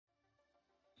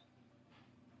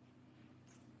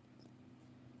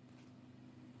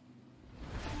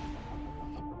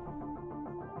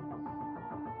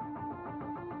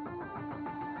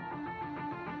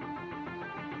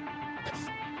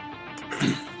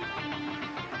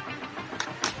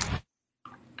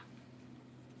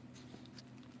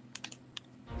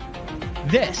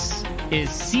This is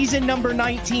season number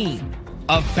 19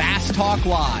 of Bass Talk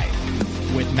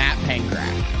Live with Matt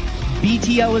Pengrack.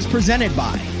 BTL is presented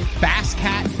by Bass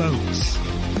Cat Boats,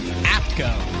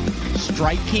 APTCO,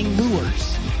 Strike King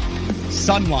Lures,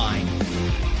 Sunline,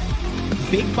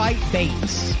 Big Bite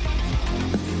Baits,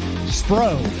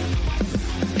 Spro,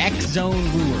 X-Zone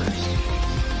Lures,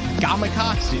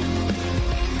 Gamakatsu,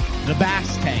 The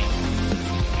Bass Tank,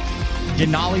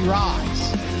 Denali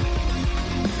Rods,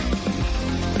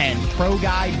 and Pro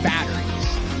Guide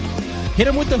Batteries. Hit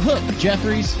them with the hook,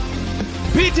 Jeffries.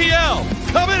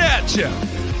 BTL coming at you.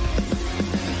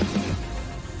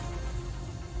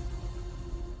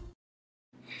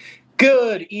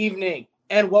 Good evening,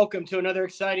 and welcome to another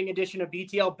exciting edition of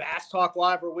BTL Bass Talk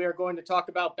Live, where we are going to talk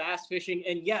about bass fishing.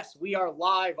 And yes, we are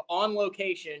live on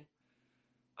location.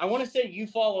 I want to say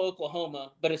Eufaula,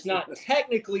 Oklahoma, but it's not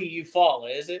technically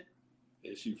Eufaula, is it?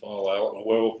 It's Eufaula.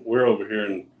 Well, we're over here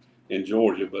in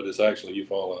Georgia, but it's actually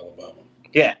Eufaula, Alabama.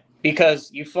 Yeah, because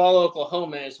Eufaula,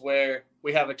 Oklahoma is where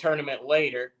we have a tournament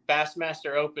later.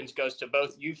 Bassmaster Opens goes to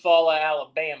both Eufaula,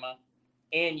 Alabama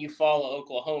and Eufaula,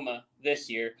 Oklahoma this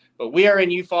year. But we are in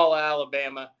Eufaula,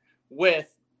 Alabama with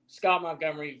Scott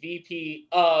Montgomery, VP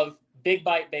of Big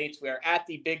Bite Baits. We are at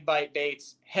the Big Bite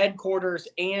Baits headquarters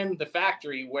and the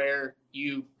factory where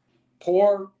you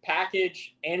pour,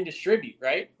 package, and distribute,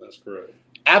 right? That's correct.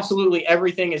 Absolutely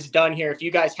everything is done here. If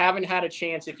you guys haven't had a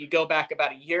chance, if you go back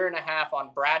about a year and a half on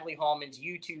Bradley Hallman's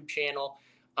YouTube channel,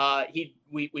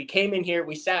 we came in here,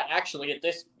 we sat actually at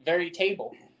this very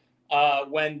table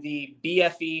when the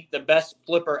BFE, the best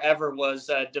flipper ever, was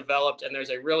developed, and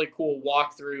there's a really cool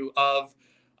walkthrough of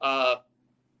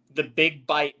the Big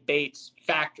Bite Baits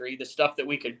factory, the stuff that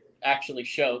we could actually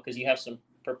show, because you have some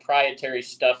proprietary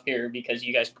stuff here because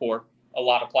you guys pour a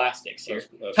lot of plastics here.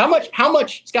 That's how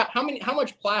much, Scott, how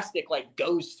much plastic like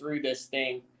goes through this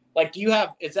thing? Like,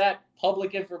 is that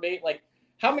public information? Like,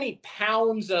 how many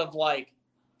pounds of like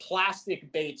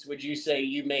plastic baits would you say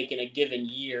you make in a given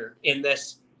year in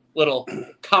this little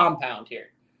compound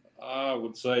here? I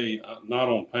would say not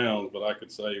on pounds, but I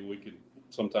could say we could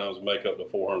sometimes make up to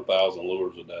 400,000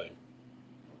 lures a day.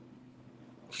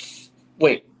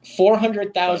 Wait,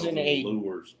 400,000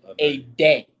 lures a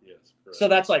day. Yes, correct. So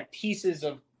that's like pieces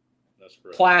of That's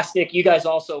correct. plastic. You guys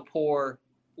also pour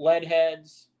lead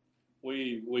heads.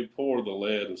 We pour the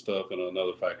lead and stuff in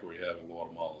another factory we have in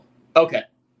Guatemala. Okay.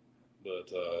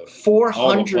 But 400,000.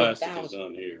 all the plastic is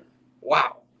done here.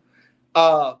 Wow.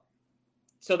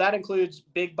 So that includes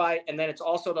Big Bite, and then it's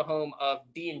also the home of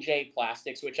D&J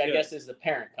Plastics, which I guess is the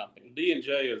parent company.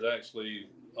 D&J is actually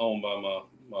owned by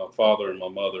my father and my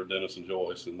mother, Dennis and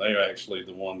Joyce, and they're actually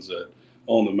the ones that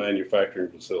own the manufacturing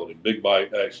facility. Big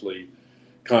Bite actually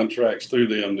contracts through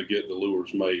them to get the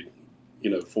lures made,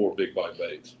 for Big Bite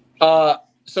baits.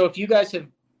 So if you guys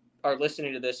are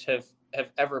listening to this, have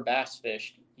ever bass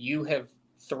fished, you have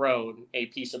thrown a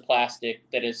piece of plastic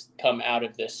that has come out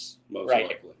of this. Most right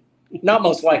likely. Not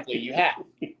most likely, you have.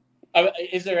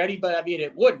 Is there anybody? I mean,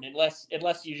 it wouldn't unless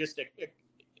you just.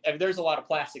 There's a lot of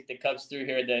plastic that comes through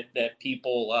here that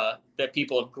people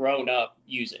have grown up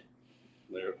using.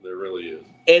 There really is.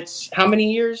 It's how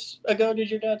many years ago did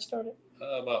your dad start it?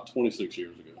 About 26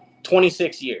 years ago.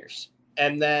 26 years,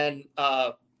 and then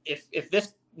if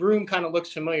this room kind of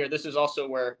looks familiar, this is also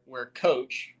where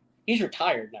Coach. He's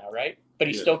retired now, right? But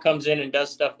he still comes in and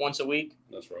does stuff once a week.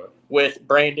 That's right. With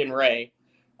Brandon Ray.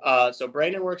 So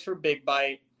Brandon works for Big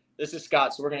Bite. This is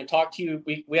Scott. So we're going to talk to you.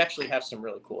 We actually have some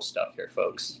really cool stuff here,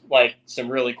 folks. Like some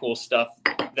really cool stuff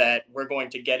that we're going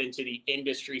to get into the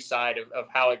industry side of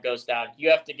how it goes down. You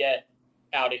have to get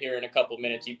out of here in a couple of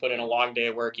minutes. You put in a long day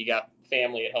of work. You got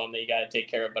family at home that you got to take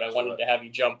care of. But I wanted to have you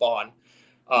jump on.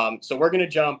 So we're going to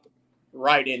jump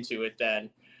right into it then.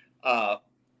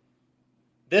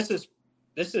 This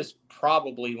is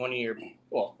probably one of your,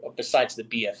 well, besides the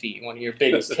BFE, one of your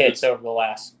biggest hits over the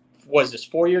last, was this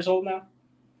 4 years old now?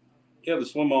 Yeah, the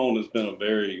Swim On has been a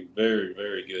very, very,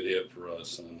 very good hit for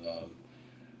us. And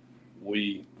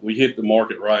we hit the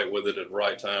market right with it at the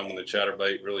right time when the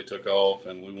chatterbait really took off.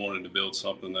 And we wanted to build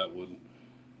something that would,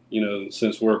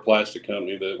 since we're a plastic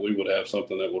company, that we would have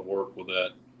something that would work with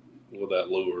that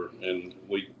lure. And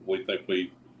we think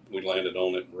we landed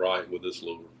on it right with this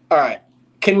lure. All right.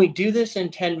 Can we do this in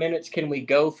 10 minutes? Can we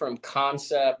go from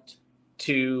concept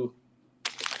to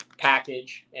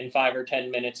package in 5 or 10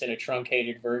 minutes in a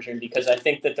truncated version? Because I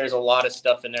think that there's a lot of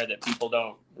stuff in there that people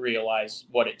don't realize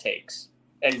what it takes.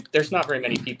 And there's not very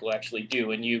many people who actually do,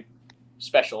 and you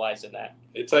specialize in that.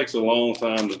 It takes a long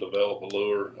time to develop a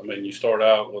lure. I mean, you start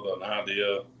out with an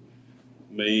idea,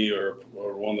 me or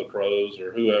one of the pros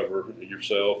or whoever,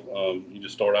 yourself. You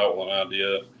just start out with an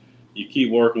idea. you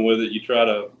keep working with it.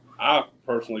 I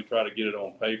personally try to get it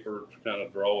on paper to kind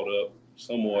of draw it up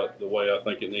somewhat the way I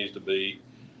think it needs to be.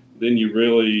 Then you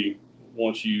really,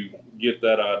 once you get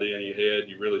that idea in your head,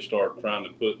 you really start trying to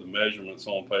put the measurements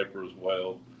on paper as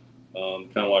well.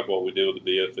 Kind of like what we did with the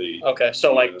BFE. Okay,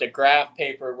 so like the graph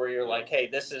paper where you're like, hey,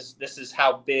 this is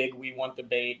how big we want the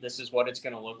bait. This is what it's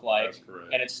going to look like. That's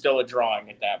correct. And it's still a drawing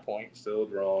at that point. Still a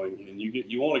drawing, and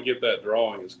you want to get that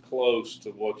drawing as close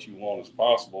to what you want as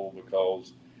possible,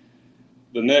 because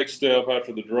the next step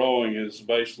after the drawing is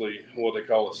basically what they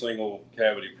call a single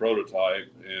cavity prototype,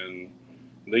 and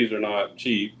these are not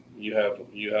cheap. You have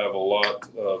a lot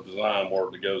of design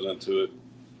work that goes into it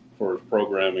for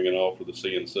programming and all for the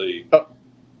CNC. Oh,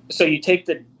 so you take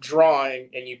the drawing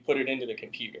and you put it into the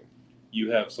computer. You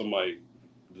have somebody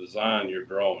design your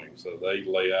drawing, so they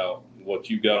lay out what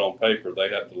you got on paper. They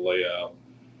have to lay out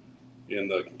in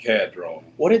the CAD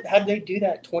drawing. How'd they do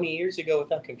that 20 years ago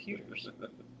without computers?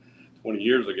 20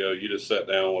 years ago, you just sat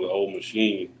down with an old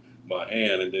machine by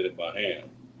hand and did it by hand.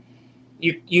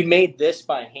 You made this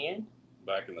by hand?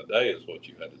 Back in the day is what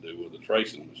you had to do with a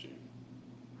tracing machine.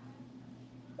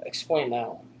 Explain that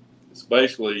one. It's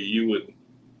basically you had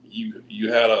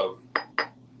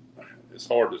it's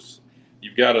hard to,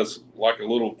 you've got like a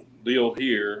little deal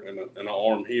here and an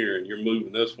arm here, and you're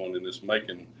moving this one, and it's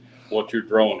making what you're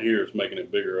drawing here is making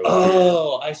it bigger.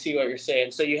 Oh, I see what you're saying.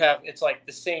 So it's like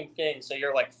the same thing. So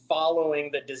you're like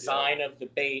following the design of the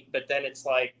bait, but then it's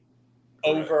like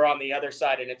over on the other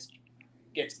side, and it's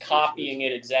copying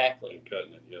it exactly. And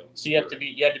cutting it, yeah. So you had to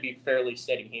be fairly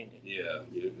steady-handed. Yeah,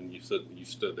 and you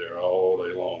stood there all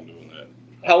day long doing that.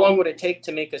 How long would it take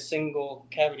to make a single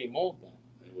cavity mold then?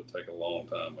 It would take a long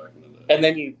time back in the day. And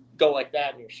then you go like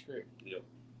that and you're screwed. Yep.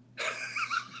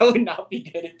 I would not be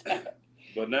good at that.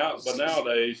 But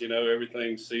nowadays,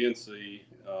 everything's CNC.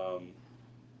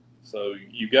 So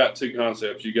you got two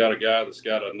concepts. You got a guy that's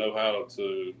got to know how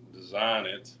to design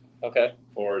it. Okay.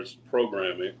 For his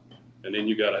programming. And then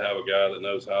you got to have a guy that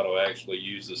knows how to actually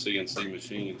use the CNC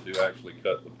machine to actually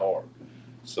cut the part.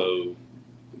 So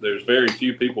there's very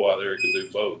few people out there who can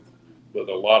do both, but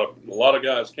a lot of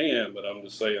guys can. But I'm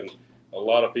just saying, a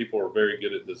lot of people are very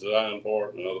good at the design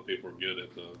part, and other people are good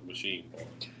at the machine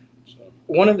part. So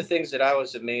one of the things that I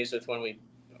was amazed with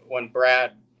when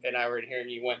Brad and I were in here and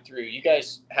you went through, you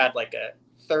guys had like a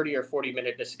 30 or 40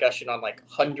 minute discussion on like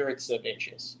hundreds of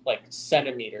inches, like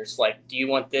centimeters. Like, do you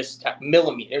want this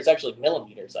millimeters? There's actually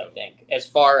millimeters, I think, as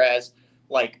far as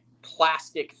like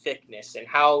plastic thickness and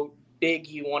how big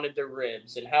you wanted the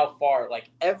ribs and how far. Like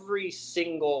every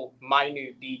single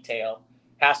minute detail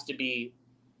has to be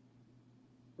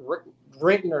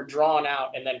written or drawn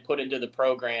out and then put into the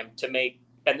program to make.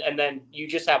 And then you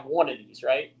just have one of these,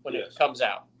 right? When Yes. It comes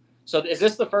out. So is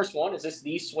this the first one? Is this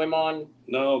the Swim On?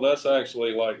 no, that's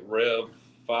actually like Rev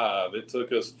 5. It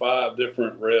took us 5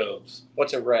 different revs,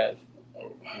 What's a rev?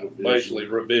 basically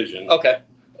revision. Okay.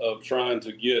 Of trying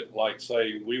to get, like,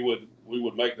 say we would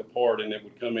make the part and it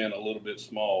would come in a little bit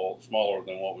smaller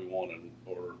than what we wanted,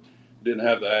 or didn't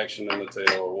have the action in the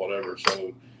tail or whatever.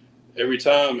 So every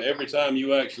time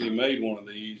you actually made one of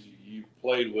these, you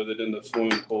played with it in the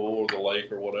swimming pool or the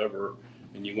lake or whatever,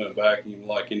 and you went back and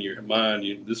like in your mind,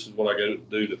 this is what I got to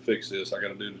do to fix this. I got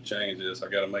to do to change this. I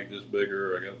got to make this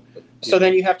bigger. So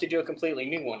then you have to do a completely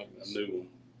new one of A these. new one.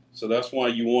 So that's why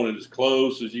you want it as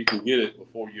close as you can get it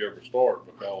before you ever start,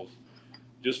 because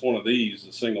just one of these,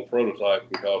 a single prototype,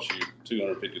 can cost you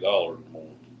 $250 or more.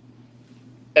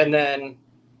 And then,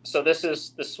 so this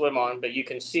is the Swim On, but you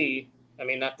can see, I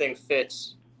mean, that thing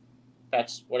fits.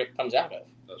 That's what it comes out of.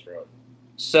 That's right.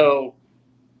 So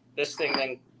this thing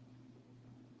then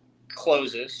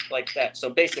closes like that. So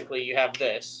basically you have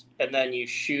this, and then you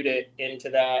shoot it into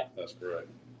that, That's correct.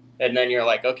 and then you're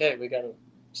like, okay, we got to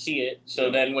see it.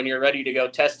 So then when you're ready to go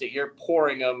test it, you're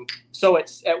pouring them. So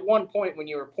it's at one point when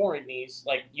you were pouring these,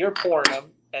 like you're pouring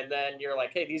them, and then you're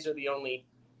like, hey, these are the only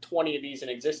 20 of these in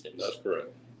existence. That's correct.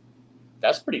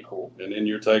 That's pretty cool. And then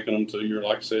you're taking them to your,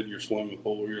 like I said, your swimming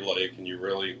pool or your lake, and you're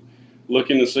really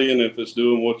looking and seeing if it's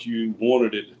doing what you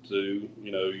wanted it to do.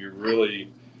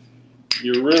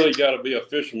 You really got to be a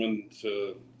fisherman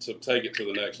to take it to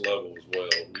the next level as well.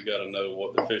 You got to know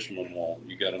what the fishermen want.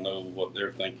 You got to know what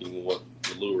they're thinking, what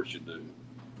the lure should do.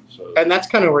 So And that's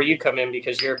kind of where you come in,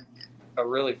 because you're a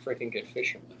really freaking good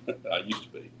fisherman. I used to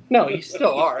be. No, you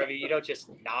still are. I mean, you don't just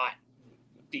not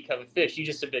become a fish. You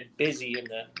just have been busy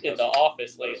in the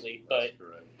office lately. That's But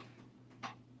correct.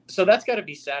 so that's got to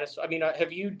be satisfying. I mean,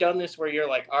 have you done this where you're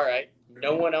like, all right,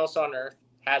 no one else on earth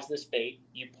has this bait.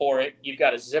 You pour it. You've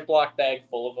got a Ziploc bag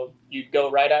full of them. You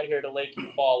go right out here to Lake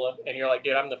Eufaula, and you're like,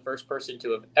 dude, I'm the first person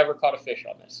to have ever caught a fish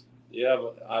on this. Yeah,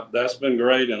 but that's been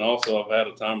great. And also, I've had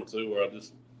a time or two where I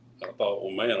thought,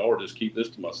 well, man, I ought to just keep this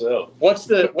to myself. What's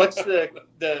the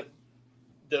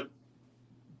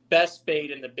best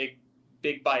bait in the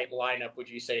big bite lineup? Would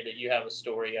you say that you have a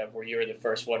story of where you were the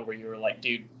first one where you were like,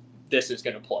 dude, this is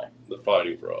gonna play? The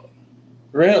fighting frog.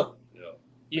 Really? Yeah.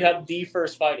 You have the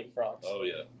first fighting frogs. Oh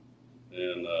yeah,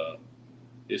 and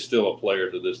it's still a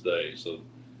player to this day. So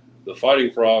the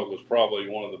fighting frog was probably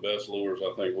one of the best lures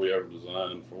I think we ever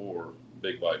designed for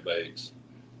big bite baits,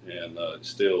 and it's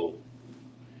still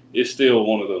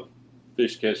one of the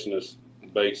fish catchingest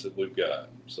baits that we've got.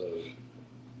 So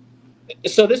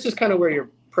this is kind of where your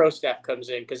pro staff comes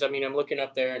in, because I mean I'm looking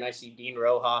up there and I see Dean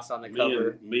Rojas on the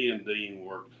cover. Me and Dean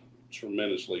worked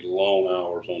tremendously long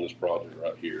hours on this project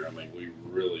right here. I mean,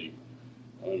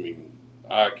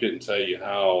 I couldn't tell you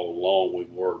how long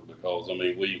we've worked, because I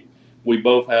mean we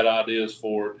both had ideas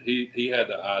for it. He had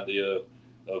the idea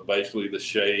of basically the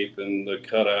shape and the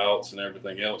cutouts and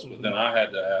everything else, but then I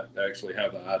had to actually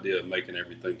have the idea of making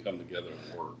everything come together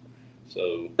and work.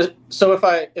 So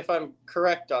if I'm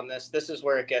correct on this is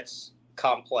where it gets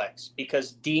complex,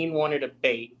 because Dean wanted a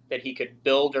bait that he could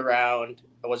build around.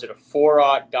 Was it a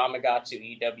 4/0 Gamakatsu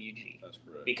EWG? That's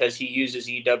correct. Because he uses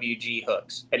EWG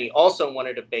hooks, and he also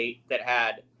wanted a bait that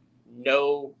had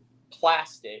no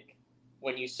plastic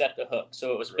when you set the hook,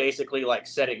 so it was basically like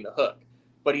setting the hook.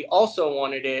 But he also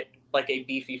wanted it like a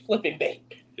beefy flipping bait,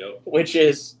 Yep. which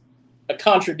is a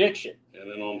contradiction. And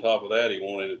then on top of that, he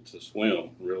wanted it to swim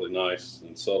really nice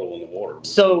and subtle in the water.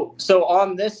 So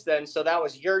on this then, so that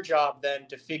was your job then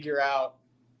to figure out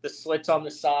the slits on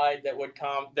the side that would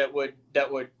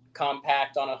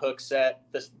compact on a hook set,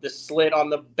 the slit on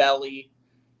the belly,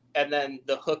 and then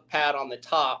the hook pad on the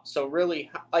top. So really,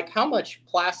 like, how much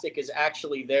plastic is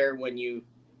actually there when you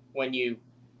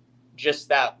just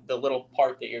the little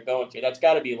part that you're going through? That's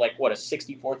got to be like what, a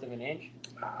 64th of an inch?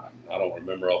 I don't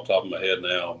remember off the top of my head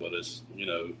now, but it's,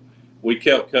 we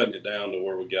kept cutting it down to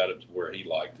where we got it to where he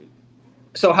liked it.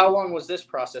 So how long was this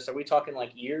process? Are we talking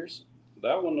like years?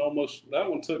 That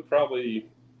one took probably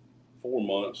 4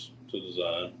 months to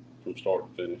design from start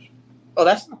to finish. Oh,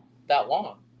 that's not that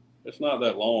long. It's not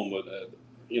that long, but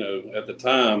at the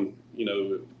time,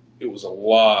 it was a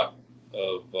lot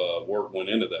of work went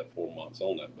into that 4 months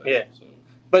on that bait. Yeah. So.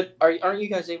 But aren't you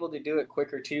guys able to do it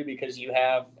quicker too, because you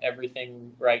have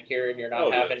everything right here and you're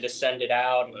not having to send it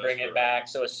out and bring it back?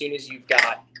 So as soon as you've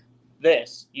got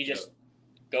this, you just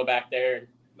go back there and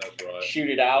that's right. shoot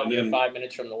it out, and you're 5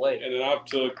 minutes from the lake. And then I've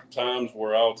took times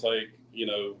where I'll take,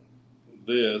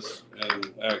 this,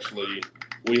 and actually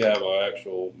we have an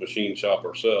actual machine shop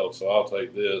ourselves, so I'll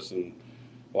take this, and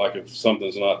like if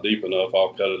something's not deep enough,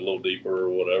 I'll cut it a little deeper or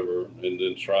whatever, and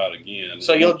then try it again.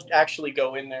 So you'll actually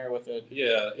go in there with it?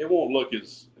 Yeah, it won't look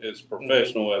as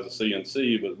professional as a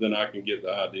CNC, but then I can get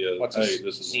the idea. What's hey, a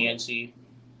this is CNC?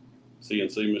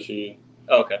 CNC machine.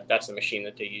 Oh, okay, that's the machine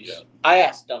that they use. Yeah. I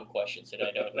ask dumb questions that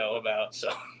I don't know about,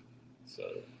 so.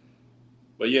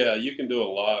 But yeah, you can do a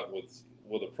lot with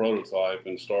a prototype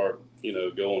and start,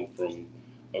 going from,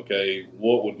 okay,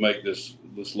 what would make this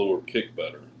lure kick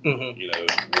better?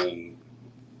 Mm-hmm. And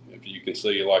if you can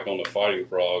see, like on the fighting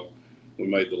frog, we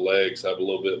made the legs have a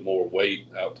little bit more weight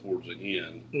out towards the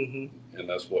end, mm-hmm. and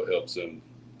that's what helps them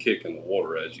kick in the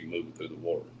water as you move through the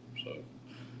water. So,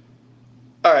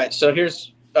 all right, so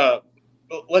here's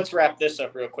let's wrap this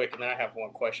up real quick, and then I have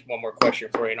one more question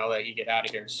for you, and I'll let you get out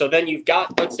of here. So then you've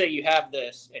got, let's say you have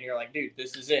this, and you're like, dude,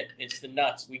 this is it. It's the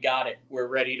nuts. We got it. We're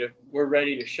ready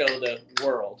to show the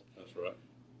world. That's right.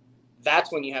 That's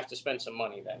when you have to spend some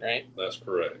money then, right? That's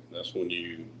correct. That's when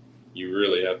you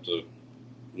really have to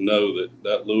know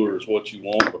that lure is what you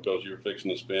want, because you're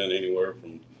fixing to spend anywhere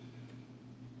from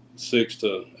 $6,000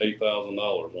 to $8,000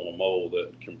 on a mold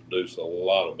that can produce a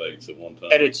lot of baits at one time.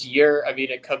 And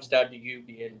it comes down to you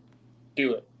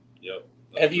do it. Yep.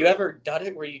 Have you ever done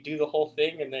it where you do the whole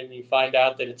thing and then you find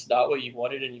out that it's not what you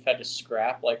wanted and you've had to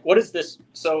scrap? Like, what is this?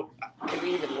 So can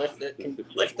we even lift it? Can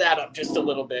lift that up just a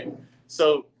little bit?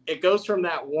 So it goes from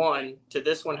that one to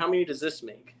this one. How many does this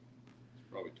make?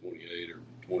 Probably 28 or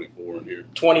 24 in here.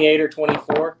 28 or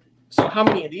 24. So how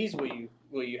many of these will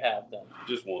you have then?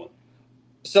 Just one.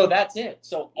 So that's it.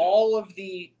 So all of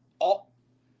the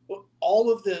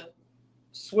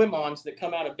swim-ons that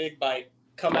come out of Big Bite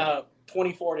come out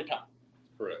 24 at a time.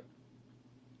 Correct.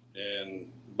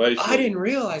 And basically, I didn't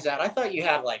realize that. I thought you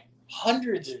had like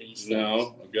hundreds of these things.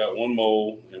 No, I've got one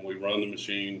mold, and we run the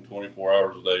machine 24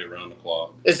 hours a day around the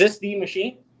clock. Is this the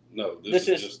machine? No, this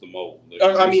is just the mold.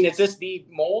 Is this the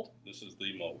mold? This is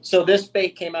the mold. So this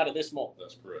bait came out of this mold?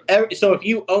 That's correct. So if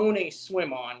you own a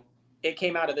swim-on, it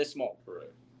came out of this mold?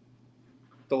 Correct.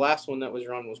 The last one that was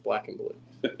run was black and blue,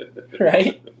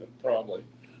 right? Probably.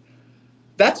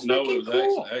 That's No, it freaking was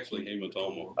cool. actually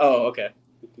hematoma. Oh, okay.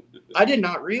 I did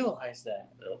not realize that.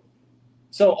 Yep.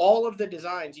 So all of the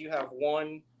designs, you have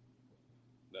one.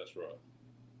 That's right.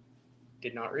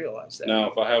 Did not realize that.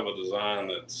 Now, if I have a design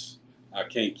that's I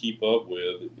can't keep up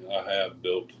with, I have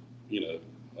built,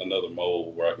 another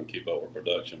mold where I can keep up with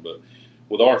production. But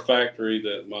with our factory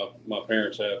that my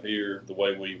parents have here, the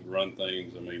way we run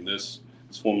things, I mean, this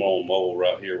swim on mold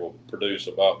right here will produce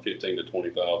about 15 to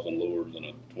 20,000 lures in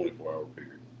a 24-hour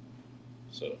period.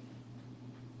 So,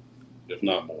 if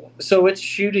not more. So it's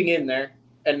shooting in there,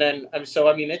 and then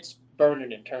it's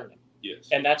burning and turning. Yes.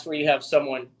 And that's where you have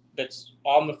someone that's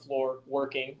on the floor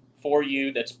working for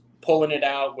you, that's pulling it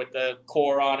out with the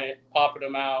core on it, popping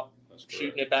them out,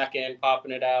 shooting it back in,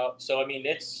 popping it out. So, I mean,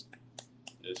 it's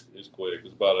quick.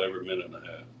 It's about every minute and a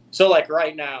half. So, like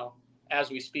right now, as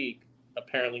we speak,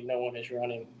 apparently no one is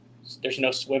running. There's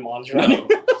no swim-ons running.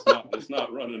 No, it's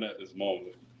not running at this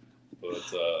moment.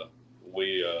 But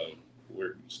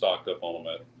we're stocked up on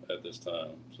them at this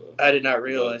time. So I did not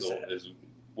realize that. As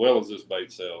well as this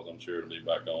bait sells, I'm sure it'll be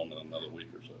back on in another week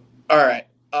or so. All right.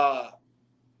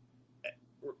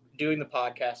 Doing the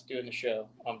podcast, doing the show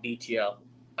on BTL,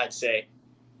 I'd say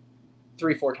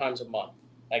 3-4 times a month,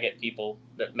 I get people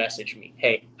that message me,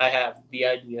 hey, I have the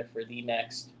idea for the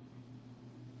next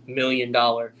 $1 million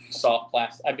soft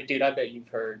plastic. I bet you've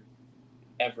heard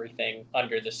everything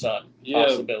under the sun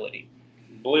possibility.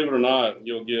 Believe it or not,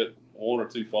 you'll get 1 or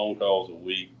 2 phone calls a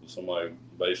week with somebody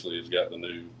basically has got the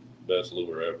new best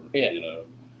lure ever. Yeah.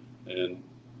 And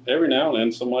every now and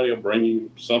then somebody will bring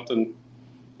you something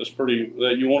that's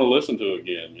that you want to listen to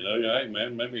again. Hey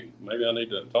man, maybe I need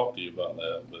to talk to you about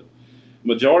that. But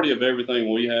majority of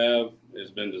everything we have has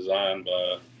been designed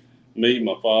by me,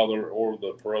 my father, or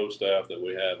the pro staff that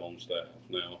we have on staff.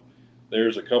 Now,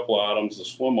 there's a couple of items, the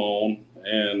swim on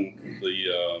and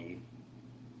the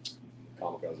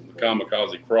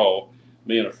kamikaze crawl.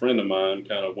 Me and a friend of mine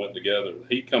kind of went together.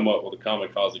 He come up with a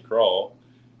kamikaze crawl,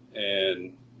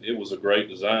 and it was a great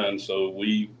design. So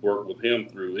we worked with him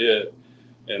through it.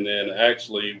 And then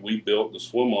actually we built the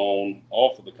swim on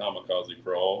off of the kamikaze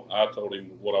crawl. I told him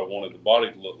what I wanted the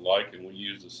body to look like, and we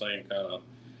used the same kind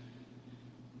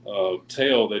of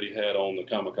tail that he had on the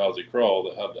kamikaze crawl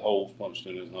that had the holes punched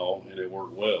in it and all, and it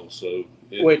worked well. So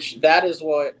which that is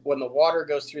what, when the water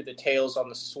goes through the tails on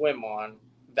the swim on,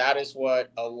 that is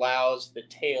what allows the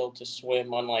tail to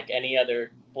swim unlike any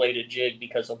other bladed jig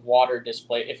because of water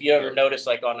display. If you ever notice,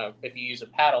 like if you use a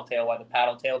paddle tail, why the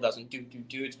paddle tail doesn't do,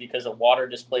 it's because of water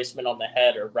displacement on the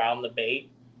head or around the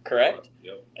bait, correct?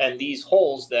 Yep. And these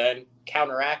holes then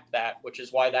counteract that, which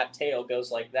is why that tail goes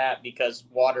like that, because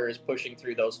water is pushing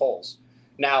through those holes.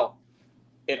 Now,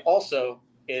 it also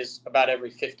is about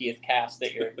every 50th cast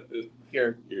that your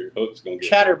hook's gonna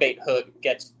get chatterbait hook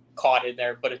gets caught in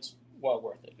there, but it's well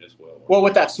worth it. It's well worth Well,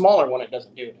 with that smaller one, it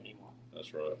doesn't do it anymore.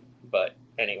 That's right. But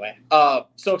anyway,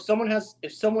 so if someone has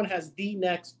the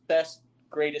next best,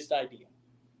 greatest idea,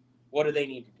 what do they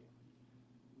need to do?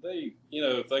 They,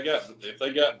 if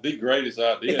they got the greatest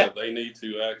idea, they need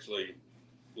to actually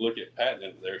look at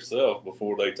patenting it themselves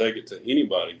before they take it to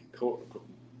anybody,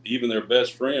 even their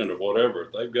best friend or whatever.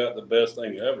 If they've got the best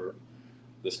thing ever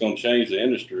that's going to change the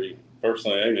industry, first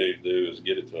thing they need to do is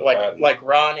get it to a patent. Like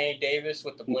Ron A. Davis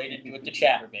with the bladed with the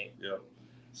chatterbait. Yeah.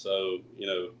 So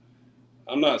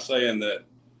I'm not saying that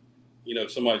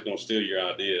somebody's going to steal your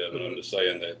idea, but I'm just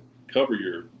saying that cover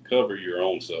your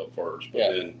own self first.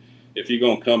 But then if you're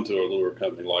going to come to a lure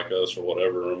company like us or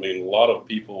whatever, I mean, a lot of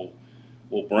people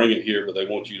will bring it here, but they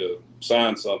want you to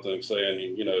sign something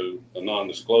saying a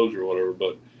non-disclosure or whatever.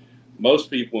 But most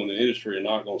people in the industry are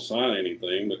not going to sign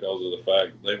anything because of the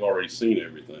fact they've already seen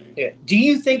everything. Yeah. Do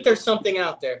you think there's something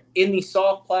out there in the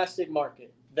soft plastic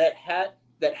market that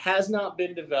has not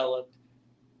been developed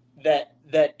that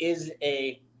is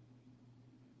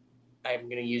I'm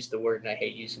going to use the word, and I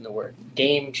hate using the word,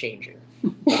 game changer?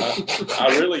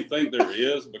 I really think there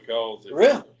is, because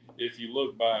if you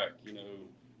look back,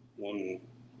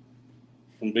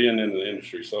 from being in the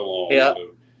industry so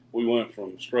long, we went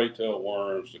from straight tail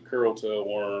worms to curl tail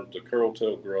worms to curl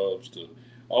tail grubs to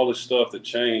all this stuff that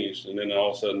changed, and then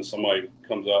all of a sudden somebody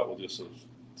comes out with this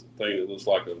thing that looks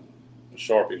like a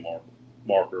Sharpie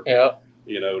marker. Yeah.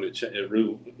 And it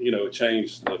really, it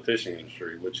changed the fishing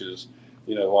industry, which is,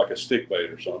 like a stick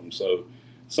bait or something. So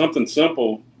something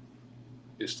simple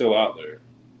is still out there.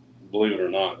 Believe it or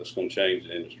not, it's going to change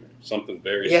the industry. Something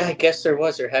very simple. I guess there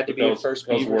had to be a first.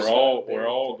 Because we're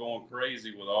all going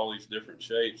crazy with all these different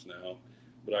shapes now.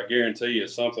 But I guarantee you,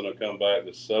 something will come back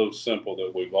that's so simple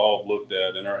that we've all looked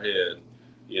at in our head,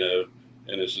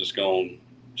 and it's just going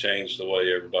to change the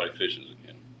way everybody fishes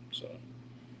again. So,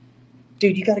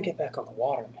 dude, you got to get back on the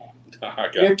water, man.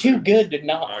 You're too good to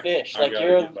not fish. Like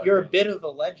you're a bit of a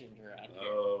legend around here.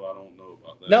 Oh, I don't know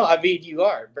about that. No, I mean you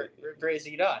are.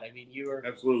 Brazy not. I mean you are.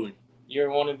 Absolutely. You're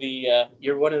one of the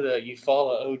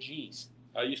Eufaula OGs.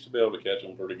 I used to be able to catch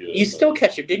them pretty good. You still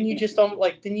catch them, didn't you?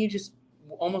 Didn't you just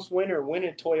almost win a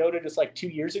Toyota just like 2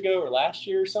 years ago or last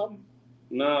year or something?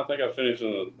 No, I think I finished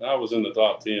I was in the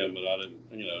top 10, but I didn't.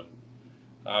 You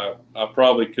know, I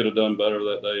probably could have done better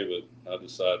that day, but I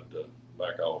decided to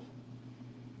back off.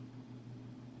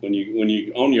 When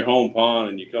you on your home pond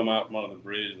and you come out from under the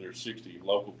bridge and there's 60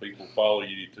 local people follow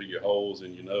you to your holes,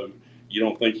 and you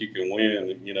don't think you can win,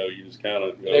 and you just kind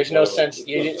of. There's no sense.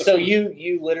 So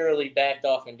you literally backed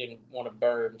off and didn't want to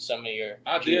burn some of your.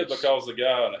 I did, because the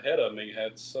guy ahead of me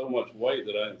had so much weight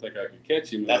that I didn't think I could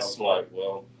catch him. That's smart. Like,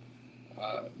 well,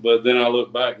 but then I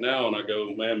look back now and I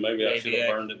go, man, maybe I should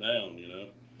have burned it down.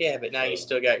 Yeah, but now you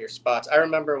still got your spots. I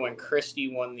remember when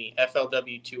Christy won the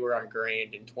FLW Tour on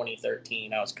Grand in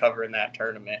 2013. I was covering that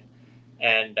tournament,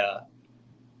 and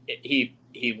he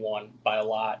won by a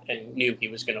lot and knew he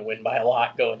was going to win by a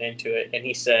lot going into it. And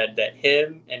he said that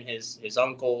him and his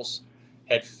uncles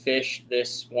had fished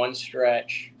this one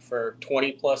stretch for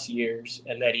 20 plus years,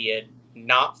 and that he had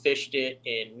not fished it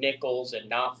in Nichols and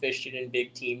not fished it in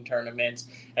big team tournaments,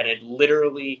 and had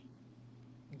literally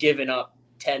given up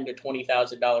 $10,000 to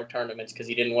 $20,000 tournaments because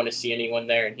he didn't want to see anyone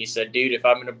there. And he said, dude, if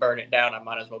I'm going to burn it down, I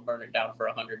might as well burn it down for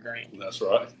 $100,000. That's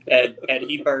right. And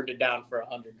he burned it down for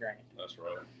 $100,000. That's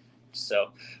right. So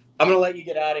I'm going to let you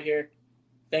get out of here.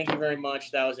 Thank you very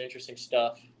much. That was interesting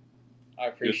stuff. I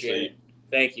appreciate it.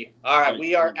 Thank you. All right.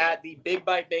 We are at the Big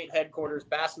Bite Bait headquarters,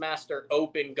 Bassmaster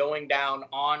Open, going down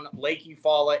on Lake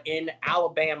Eufaula in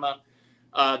Alabama.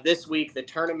 This week, the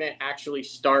tournament actually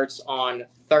starts on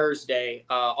Thursday.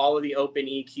 All of the Open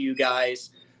EQ guys,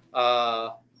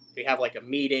 we have like a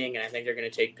meeting, and I think they're going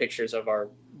to take pictures of our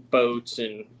boats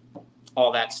and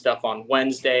all that stuff on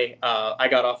Wednesday. I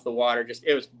got off the water.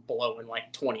 It was blowing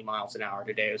like 20 miles an hour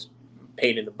today. It was a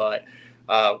pain in the butt.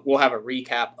 We'll have a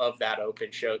recap of that Open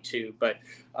show too. But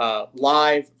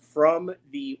live from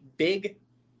the Big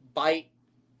Bite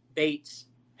Baits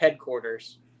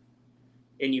headquarters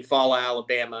in Eufaula,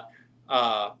 Alabama.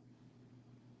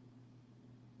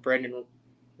 Brendan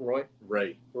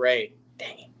Ray.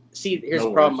 Dang it. See, here's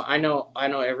the problem. I know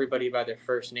everybody by their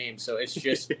first name, so it's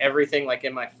just everything like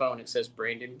in my phone. It says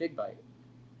Brandon Big Bite.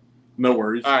 No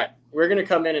worries. All right, we're gonna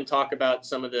come in and talk about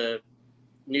some of the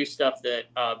new stuff that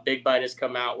Big Bite has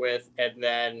come out with, and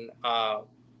then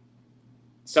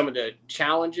some of the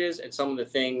challenges and some of the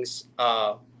things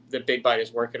that Big Bite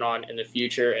is working on in the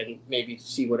future, and maybe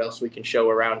see what else we can show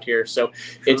around here. So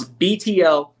It's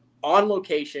BTL on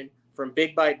location from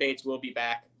Big Bite Baits. We'll be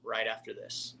back right after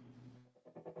this.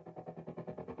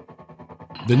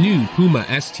 The new Puma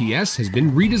STS has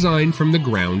been redesigned from the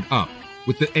ground up.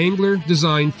 With the angler,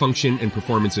 design, function, and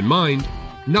performance in mind,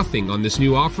 nothing on this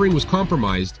new offering was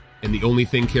compromised, and the only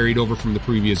thing carried over from the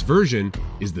previous version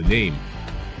is the name.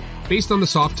 Based on the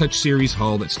Soft Touch series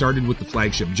hull that started with the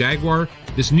flagship Jaguar,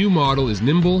 this new model is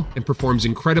nimble and performs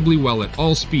incredibly well at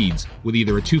all speeds with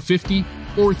either a 250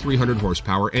 or 300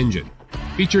 horsepower engine.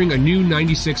 Featuring a new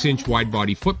 96-inch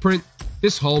wide-body footprint,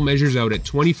 this hull measures out at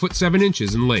 20 foot 7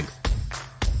 inches in length.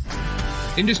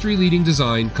 Industry-leading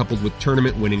design coupled with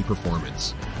tournament-winning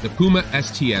performance. The Puma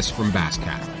STS from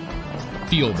Basscat.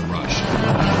 Feel the rush.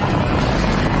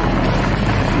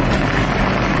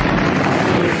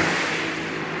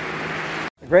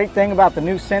 The great thing about the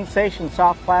new Sensation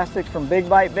soft plastics from Big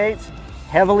Bite Baits,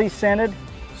 heavily scented,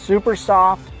 super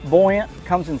soft, buoyant,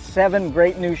 comes in 7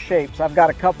 great new shapes. I've got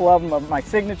a couple of them of my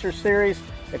signature series,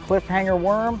 the Cliffhanger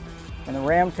Worm and the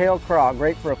Ramtail Craw.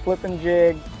 Great for a flipping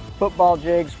jig, football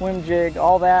jig, swim jig,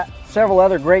 all that. Several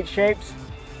other great shapes.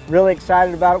 Really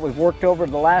excited about it. We've worked over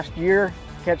the last year,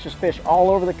 catches fish all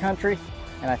over the country,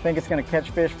 and I think it's going to catch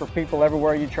fish for people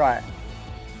everywhere you try it.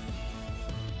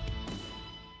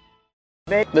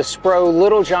 The Spro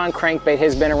Little John crankbait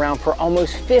has been around for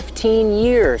almost 15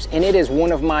 years, and it is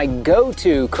one of my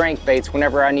go-to crankbaits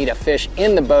whenever I need a fish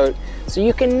in the boat, so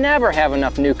you can never have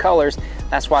enough new colors.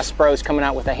 That's why Spro's coming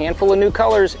out with a handful of new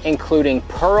colors, including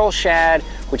Pearl Shad,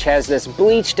 which has this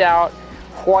bleached out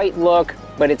white look,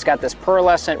 but it's got this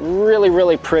pearlescent,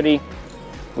 really pretty.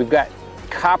 We've got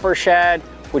Copper Shad,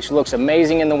 which looks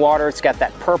amazing in the water. It's got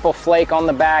that purple flake on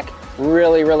the back,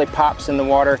 really pops in the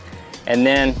water. And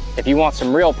then if you want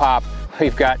some real pop,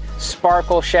 we've got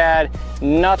Sparkle Shad,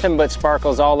 nothing but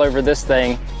sparkles all over this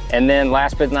thing. And then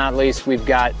last but not least, we've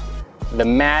got the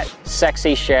matte,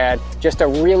 sexy shad. Just a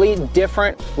really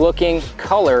different looking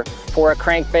color for a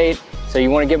crankbait. So you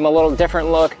want to give them a little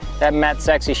different look. That matte,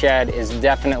 sexy shad is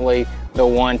definitely the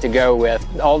one to go with.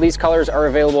 All these colors are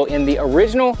available in the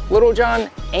original Little John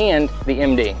and the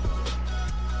MD.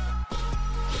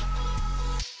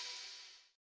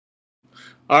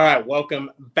 All right,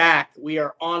 welcome back. We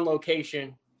are on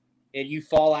location in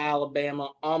Eufaula,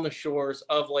 Alabama, on the shores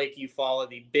of Lake Eufaula,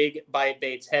 the Big Bite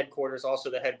Baits headquarters,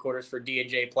 also the headquarters for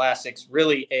D&J Plastics.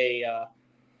 Really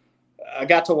I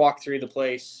got to walk through the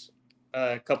place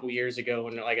a couple years ago,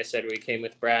 and like I said, we came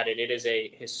with Brad, and it is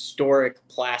a historic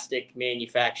plastic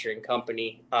manufacturing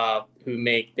company who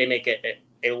make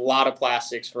a lot of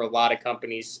plastics for a lot of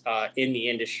companies in the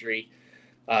industry.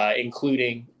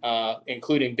 Including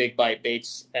Big Bite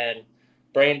Baits. And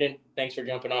Brandon, thanks for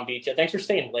jumping on beach. Thanks for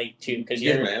staying late too, because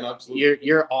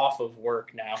you're off of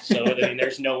work now. So I mean,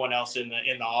 there's no one else in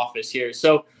the office here.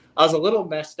 So I was a little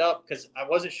messed up because I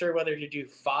wasn't sure whether to do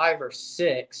 5 or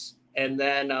 6, and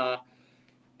then I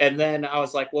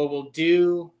was like, well, we'll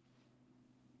do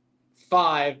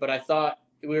 5, but I thought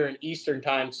we were in Eastern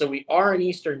time, so we are in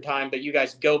Eastern time, but you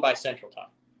guys go by Central time.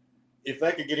 If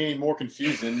that could get any more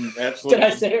confusing, absolutely.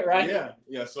 Did I say it right?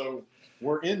 Yeah. So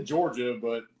we're in Georgia,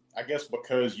 but I guess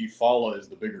because Eufaula is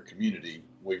the bigger community,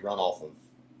 we run off of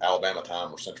Alabama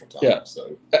time or Central time. Yeah.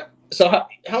 So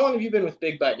how long have you been with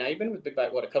Big Bite now? You've been with Big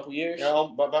Bite, what, a couple years? Yeah,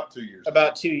 about 2 years.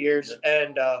 About 2 years. Yeah.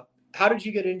 And how did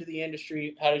you get into the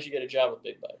industry? How did you get a job with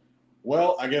Big Bite?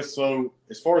 Well, I guess so.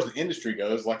 As far as the industry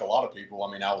goes, like a lot of people,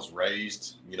 I mean, I was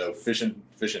raised,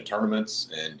 fishing tournaments,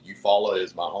 and Eufaula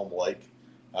is my home lake.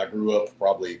 I grew up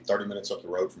probably 30 minutes up the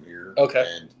road from here. Okay.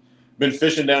 And been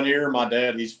fishing down here. My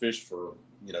dad, he's fished for,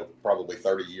 probably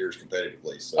 30 years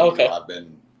competitively. So okay. I've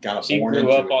been kind of so born you grew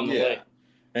into up it. on the lake.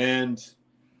 And,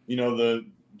 the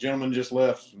gentleman just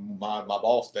left, my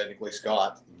boss, technically,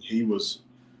 Scott. He was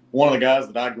one of the guys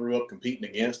that I grew up competing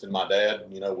against. And my dad,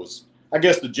 was, I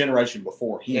guess, the generation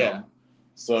before him. Yeah.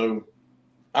 So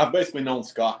I've basically known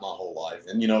Scott my whole life.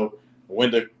 And,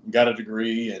 got a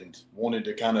degree and wanted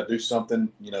to kind of do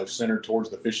something, centered towards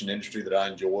the fishing industry that I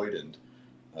enjoyed. And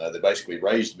they basically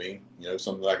raised me,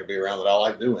 something that I could be around that I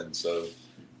like doing. So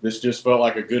this just felt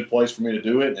like a good place for me to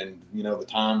do it. And,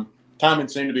 the timing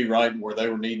seemed to be right where they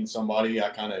were needing somebody. I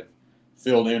kind of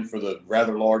filled in for the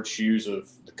rather large shoes of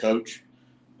the coach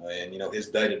and, his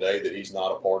day-to-day that he's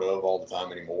not a part of all the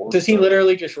time anymore. Does he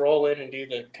literally just roll in and do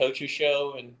the coach's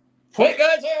show and, hey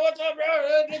guys, hey, what's up,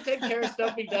 bro? Take care of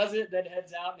stuff. He does it, then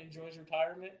heads out and enjoys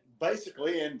retirement.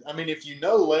 Basically, and I mean, if you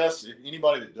know Les,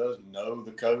 anybody that does know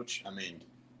the coach, I mean,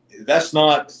 that's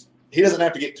not. He doesn't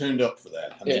have to get tuned up for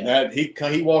that. I mean, that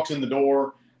he walks in the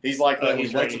door. He's like that when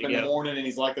he wakes up in the morning, and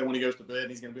he's like that when he goes to bed. And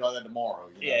he's going to be like that tomorrow.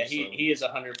 He is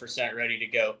 100% ready to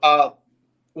go.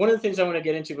 One of the things I want to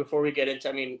get into before we get into,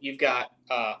 I mean, you've got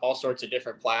all sorts of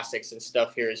different plastics and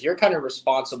stuff here. Is you're kind of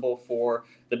responsible for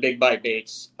the Big Bite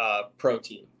Baits pro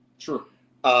team. Sure.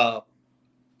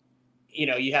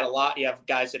 You have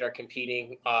guys that are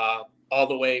competing all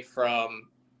the way from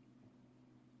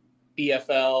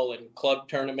BFL and club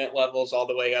tournament levels all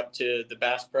the way up to the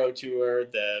Bass Pro Tour,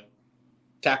 the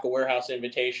Tackle Warehouse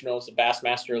Invitationals, the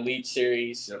Bassmaster Elite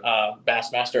Series, yep.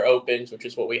 Bassmaster Opens, which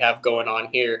is what we have going on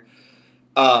here.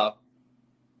 On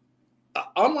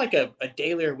like a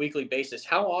daily or weekly basis,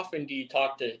 how often do you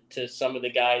talk to some of the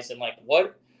guys and like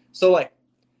what? So like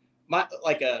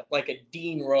a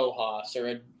Dean Rojas or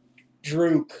a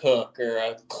Drew Cook or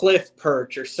a Cliff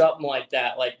Perch or something like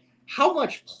that. Like how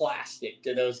much plastic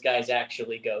do those guys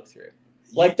actually go through?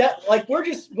 Like that, like we'll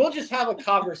just have a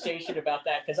conversation about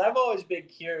that because I've always been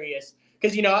curious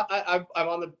because I'm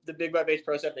on the Big Bite Baits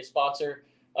Pro Set. They sponsor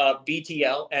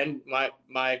BTL and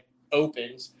my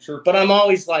Opens. Sure. But I'm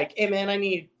always like, hey man,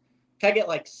 can I get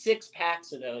like 6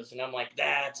 packs of those? And I'm like,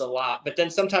 that's a lot. But then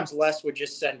sometimes Les would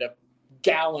just send a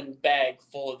gallon bag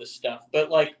full of the stuff. But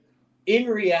like in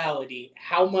reality,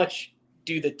 how much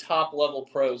do the top level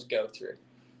pros go through?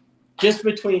 Just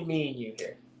between me and you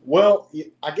here. Well,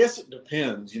 I guess it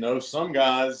depends. Some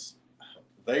guys,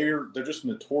 they're just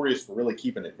notorious for really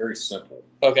keeping it very simple.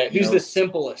 Okay, who's the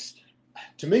simplest?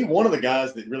 To me, one of the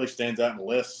guys that really stands out, and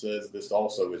Les says this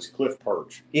also, is Cliff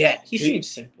Perch. Yeah, he seems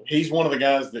simple. He's one of the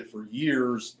guys that for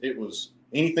years, it was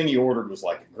anything he ordered was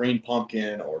like a green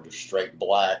pumpkin or just straight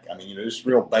black. I mean, just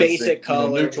real basic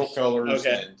colors. Neutral colors.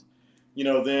 Okay.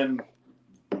 And, then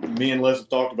me and Les have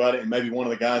talked about it, and maybe one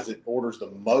of the guys that orders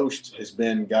the most has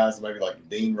been guys maybe like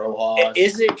Dean Rojas.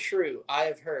 Is it true? I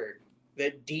have heard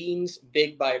that Dean's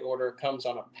Big Bite order comes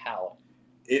on a pallet.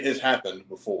 It has happened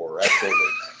before, absolutely.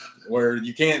 Where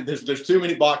you can't, there's too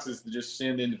many boxes to just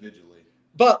send individually.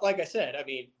 But like I said, I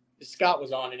mean, Scott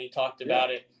was on and he talked about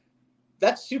it.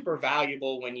 That's super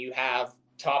valuable when you have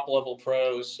top level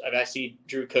pros. And I see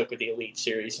Drew Cook with the Elite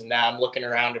Series, and now I'm looking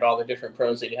around at all the different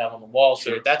pros that you have on the wall.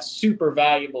 So that's super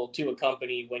valuable to a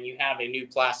company when you have a new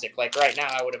plastic. Like right now,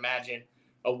 I would imagine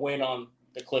a win on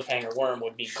the Cliffhanger Worm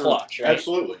would be clutch, right?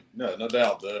 Absolutely. No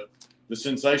doubt. The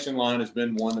Sensation line has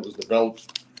been one that was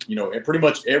developed, pretty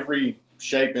much every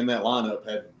shape in that lineup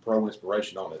had pro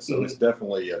inspiration on it. So it's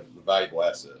definitely a valuable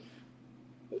asset.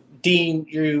 Dean,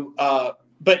 Drew,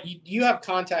 but you have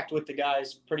contact with the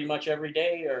guys pretty much every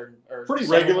day or pretty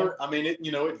regular. I mean,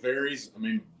 it varies. I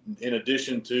mean, in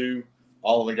addition to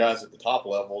all of the guys at the top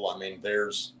level, I mean,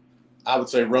 there's, I would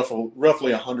say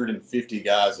roughly 150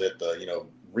 guys at the,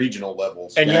 regional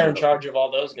levels. And you're in charge of all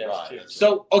those guys too.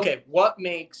 So, okay,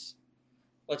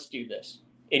 let's do this.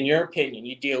 In your opinion,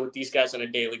 you deal with these guys on a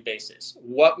daily basis.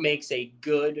 What makes a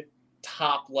good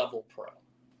top level pro?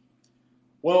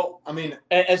 Well, I mean,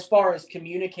 as far as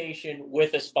communication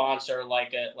with a sponsor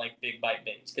like Big Bite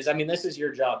Baits, because I mean, this is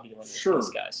your job dealing with these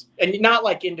guys, and not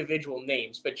like individual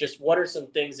names, but just what are some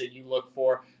things that you look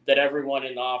for that everyone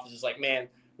in the office is like, man,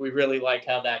 we really like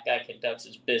how that guy conducts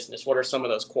his business. What are some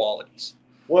of those qualities?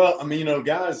 Well, I mean,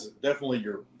 guys, definitely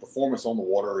your performance on the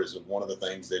water is one of the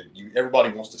things that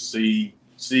everybody wants to see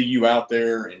you out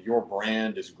there, and your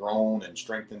brand is grown and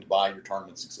strengthened by your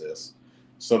tournament success.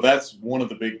 So that's one of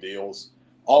the big deals.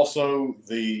 Also,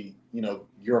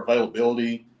 your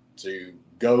availability to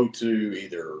go to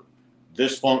either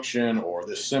this function or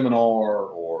this seminar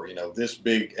or, this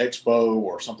big expo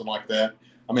or something like that.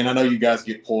 I mean, I know you guys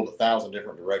get pulled 1,000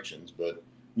 different directions, but,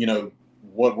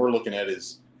 what we're looking at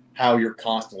is how you're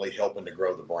constantly helping to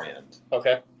grow the brand.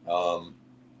 Okay.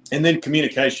 And then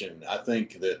communication. I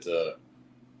think that,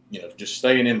 just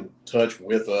staying in touch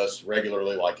with us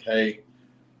regularly, like, hey,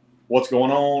 what's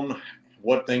going on?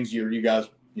 What things are you guys,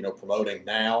 promoting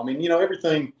now? I mean,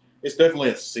 everything, it's definitely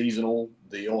a seasonal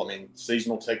deal. I mean,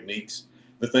 seasonal techniques,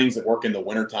 the things that work in the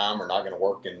wintertime are not going to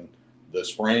work in the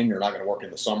spring, or not going to work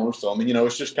in the summer. So, I mean,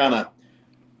 it's just kind of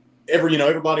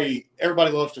everybody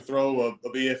loves to throw a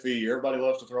BFE. Everybody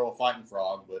loves to throw a fighting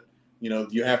frog, but,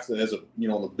 you have to, as on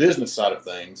the business side of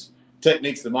things,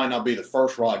 techniques that might not be the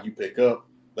first rod you pick up,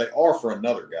 they are for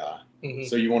another guy. Mm-hmm.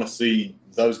 So you want to see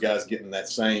those guys getting that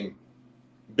same.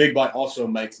 Big Bite also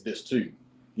makes this too,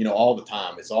 all the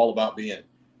time. It's all about being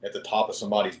at the top of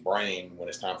somebody's brain when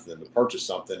it's time for them to purchase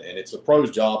something. And it's a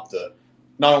pro's job to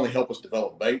not only help us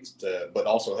develop baits, but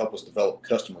also help us develop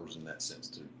customers in that sense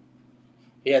too.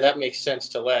 Yeah, that makes sense,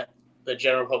 to let the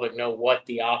general public know what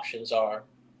the options are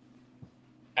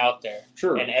out there.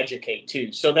 Sure. And educate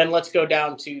too. So then let's go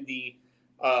down to the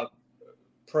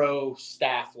pro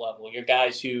staff level, your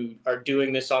guys who are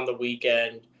doing this on the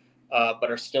weekend,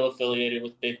 but are still affiliated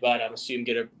with Big Bite. I'm assuming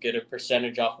get a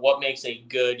percentage off. What makes a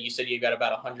good? You said you got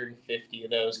about 150 of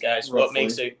those guys.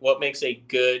 Roughly. What makes a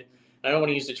good? I don't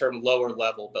want to use the term lower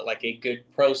level, but like a good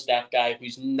pro staff guy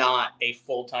who's not a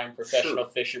full-time professional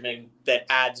fisherman that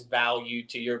adds value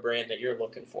to your brand that you're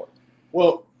looking for.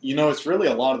 Well, it's really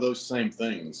a lot of those same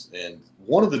things. And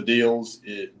one of the deals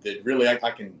that really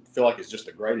I can feel like is just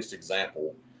the greatest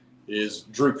example is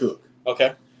Drew Cook.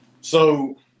 Okay.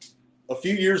 So a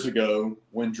few years ago,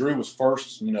 when Drew was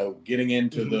first, getting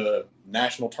into the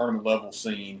national tournament level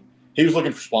scene, he was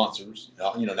looking for sponsors,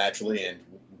 naturally. And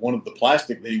one of the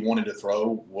plastic that he wanted to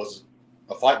throw was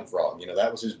a fighting frog.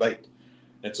 That was his bait.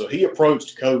 And so he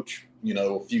approached Coach,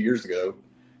 a few years ago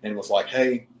and was like,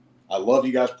 hey, I love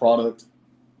you guys' product.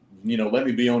 Let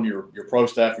me be on your pro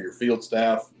staff or your field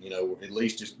staff, at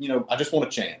least just, I just want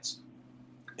a chance.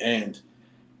 And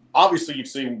obviously you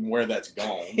see where that's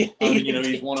gone. I mean,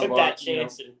 he's one of our,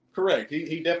 correct.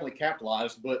 He definitely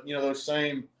capitalized, but, those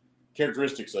same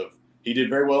characteristics of, he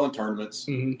did very well in tournaments.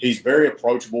 Mm-hmm. He's very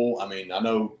approachable. I mean, I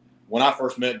know when I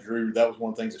first met Drew, that was one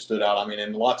of the things that stood out. I mean,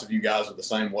 and lots of you guys are the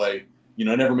same way,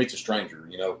 never meets a stranger,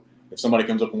 If somebody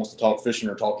comes up and wants to talk fishing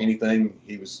or talk anything,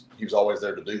 he was always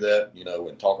there to do that,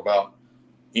 and talk about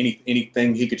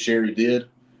anything he could share. He did,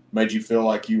 made you feel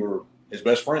like you were his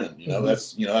best friend.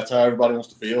 Mm-hmm. That's how everybody wants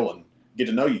to feel and get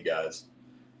to know you guys.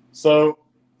 So,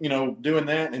 doing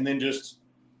that, and then just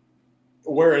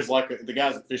whereas like the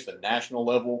guys that fish the national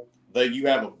level, you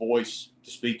have a voice to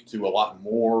speak to a lot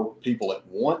more people at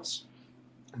once.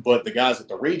 But the guys at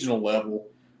the regional level,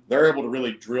 they're able to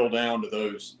really drill down to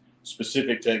those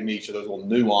specific techniques or those little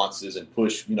nuances and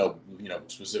push,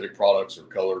 specific products or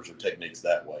colors or techniques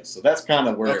that way. So that's kind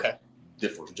of where it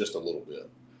differs just a little bit.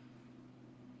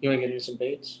 You want to get into some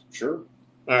baits? Sure.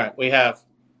 All right, we have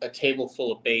a table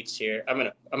full of baits here. I'm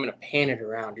gonna pan it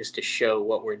around just to show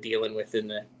what we're dealing with in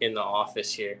the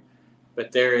office here.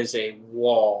 But there is a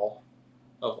wall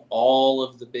of all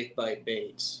of the Big Bite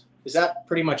baits. Is that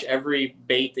pretty much every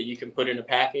bait that you can put in a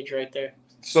package right there?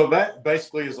 So that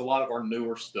basically is a lot of our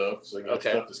newer stuff. So Okay.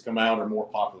 stuff that's come out or more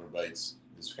popular baits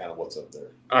is kind of what's up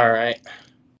there. All right.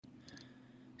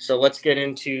 So let's get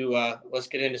into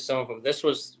some of them. This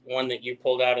was one that you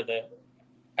pulled out of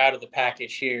the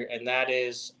package here, and that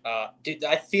is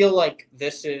I feel like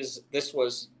this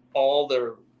was all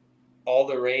the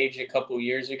rage a couple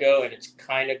years ago, and it's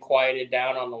kind of quieted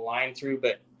down on the line through,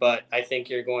 but I think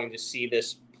you're going to see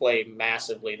this play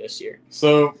massively this year.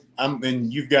 So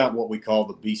and you've got what we call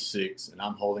the B6, and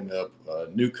I'm holding up a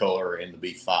new color in the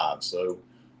B5. So,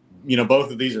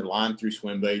 both of these are line through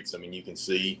swim baits. I mean, you can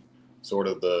see sort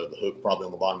of the hook probably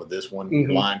on the bottom of this one.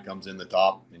 Mm-hmm. Your line comes in the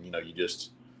top, and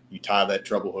you tie that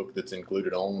treble hook that's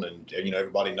included on, and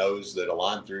everybody knows that a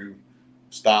line through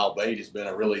style bait has been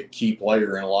a really key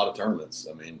player in a lot of tournaments.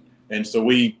 I mean, and so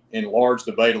we enlarged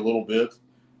the bait a little bit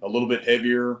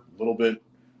heavier, a little bit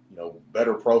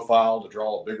better profile to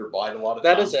draw a bigger bite a lot of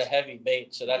times. That is a heavy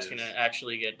bait, so that's going to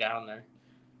actually get down there.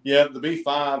 Yeah, the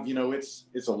B5,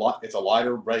 it's a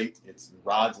lighter bait. It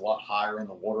rides a lot higher in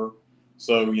the water.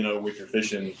 So, if you're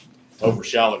fishing over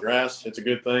shallow grass, it's a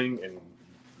good thing,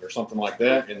 or something like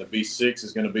that. And the B6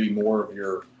 is going to be more of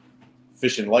your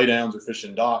fishing laydowns or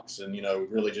fishing docks, and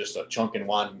really just a chunk and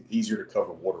wind, easier to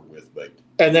cover water with bait.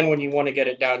 And then when you want to get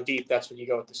it down deep, that's when you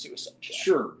go with the suicide shad.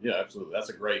 Sure, yeah, absolutely. That's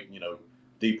a great,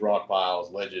 deep rock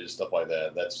piles, ledges, stuff like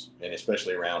that. And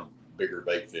especially around bigger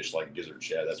bait fish like gizzard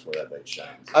shad, that's where that bait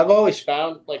shines. I've always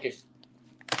found, like, if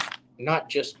not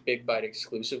just Big Bite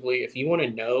exclusively, if you want to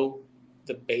know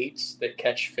the baits that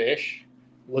catch fish,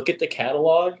 look at the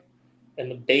catalog,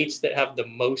 and the baits that have the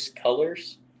most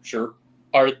colors Sure.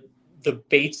 are the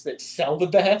baits that sell the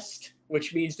best,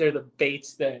 which means they're the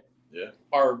baits that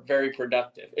are very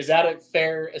productive. Is that a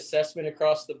fair assessment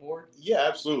across the board? Yeah,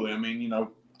 absolutely. I mean,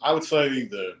 I would say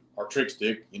our trick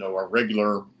stick, our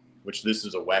regular, which this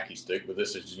is a wacky stick, but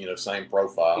this is, same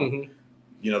profile. Mm-hmm.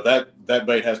 That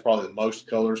bait has probably the most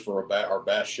colors for our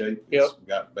bass shape. Yep. It's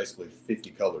got basically 50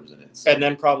 colors in it. And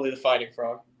then probably the fighting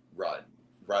frog. Right.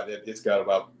 It's got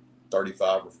about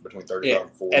 35, between 35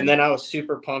 and 40. And then I was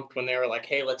super pumped when they were like,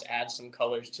 hey, let's add some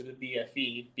colors to the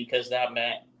BFE, because that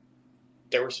meant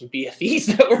there were some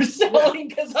BFEs that were selling,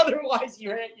 because otherwise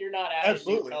you're not adding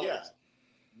Absolutely, colors. yeah.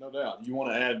 No doubt. You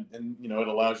want to add, and, it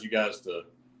allows you guys to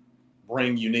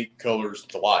bring unique colors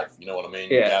to life. You know what I mean?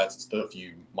 Yeah. You got stuff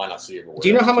you might not see everywhere. Do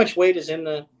you know how much weight is in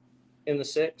the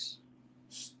 6?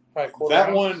 Probably a quarter That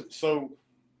ounce. one, so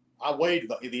I weighed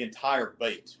the entire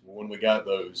bait when we got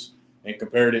those and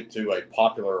compared it to a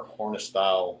popular harness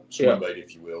style swim bait,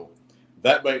 if you will.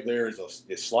 That bait there is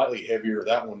slightly heavier.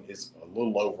 That one is a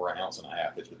little over 1.5 ounces.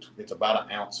 It's about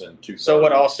 1 ounce and 2/3. So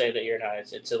what I'll say that you're not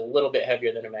is it's a little bit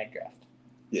heavier than a mag draft.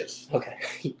 Yes.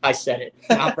 Okay. I said it,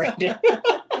 not Brandon.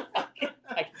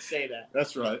 I can say that.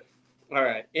 That's right. All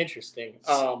right. Interesting.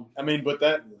 But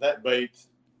that bait,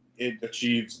 it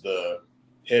achieves the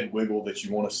head wiggle that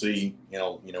you want to see, in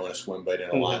a swim bait in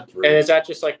a line through. And is that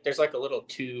just like, there's like a little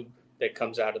tube that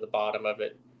comes out of the bottom of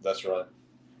it? That's right.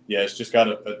 Yeah, it's just got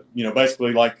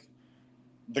basically like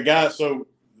the guy. So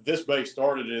this bait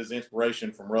started as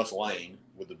inspiration from Russ Lane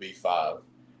with the B5,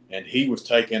 and he was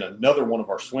taking another one of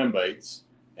our swim baits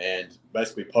and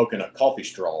basically poking a coffee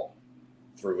straw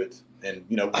through it. And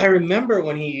I remember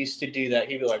when he used to do that.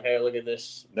 He'd be like, "Hey, look at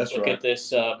this! That's look right. at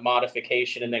this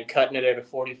modification," and then cutting it at a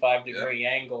 45-degree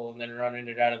angle, and then running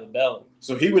it out of the belly.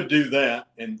 So he would do that,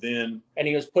 and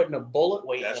he was putting a bullet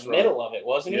weight in the middle of it,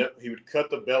 wasn't he? Yep. He would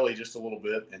cut the belly just a little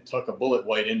bit and tuck a bullet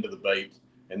weight into the bait,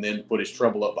 and then put his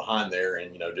treble up behind there,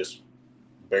 and just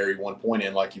bury one point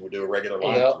in like you would do a regular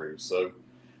line through. So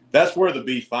that's where the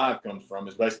B5 comes from.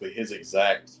 Is basically his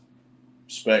exact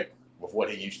spec of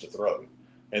what he used to throw.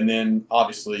 And then,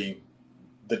 obviously,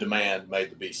 the demand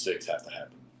made the B6 have to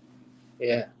happen.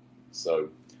 Yeah. So,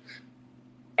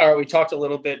 all right, we talked a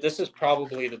little bit. This is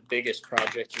probably the biggest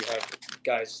project you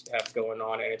guys have going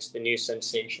on, and it's the new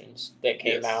Sensations that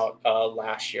came out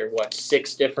last year.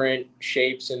 6 different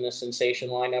shapes in the Sensation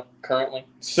lineup currently?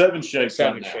 7 shapes.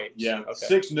 7 shapes. Yeah, okay.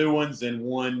 6 new ones and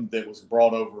 1 that was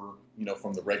brought over,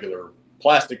 from the regular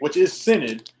plastic, which is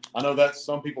scented. I know that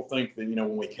some people think that,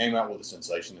 when we came out with the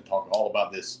Sensation and talk all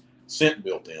about this scent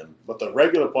built in, but the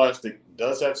regular plastic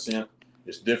does have scent.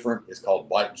 It's different. It's called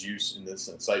Bite Juice, and the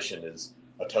Sensation is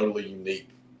a totally unique,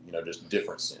 just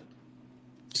different scent.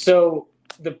 So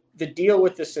the deal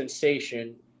with the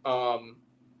Sensation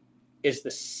is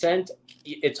the scent.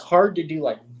 It's hard to do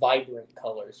like vibrant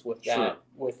colors with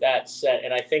that set,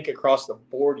 and I think across the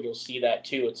board you'll see that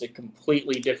too. It's a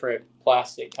completely different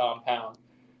plastic compound.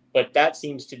 But that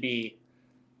seems to be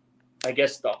I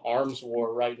guess the arms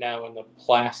war right now in the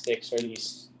plastics are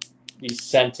these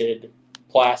scented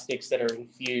plastics that are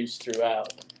infused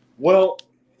throughout. Well,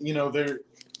 the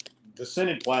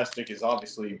scented plastic is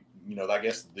obviously, I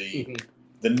guess the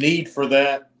need for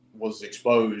that was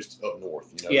exposed up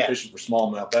north. Fishing for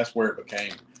smallmouth, that's where it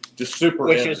became just super.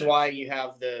 Which evident. is why you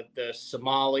have the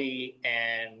Somali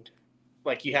and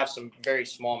like you have some very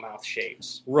smallmouth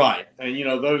shapes. Right. And,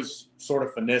 those sort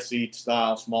of finesse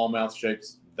style smallmouth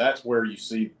shapes, that's where you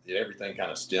see everything kind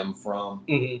of stem from.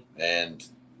 Mm-hmm.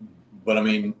 But I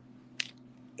mean,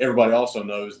 everybody also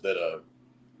knows that a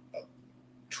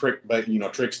trick bait,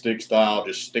 trick stick style,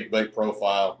 just stick bait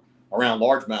profile around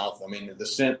largemouth. I mean, the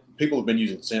scent, people have been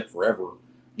using scent forever,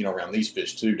 around these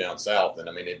fish too down south. And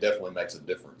I mean, it definitely makes a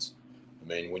difference. I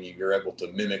mean, when you're able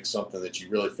to mimic something that you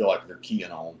really feel like they're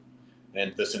keying on.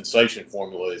 And the sensation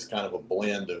formula is kind of a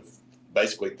blend of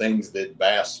basically things that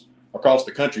bass across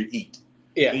the country eat.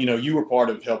 Yeah. You were part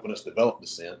of helping us develop the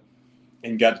scent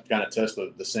and got to kind of test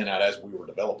the scent out as we were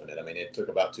developing it. I mean, it took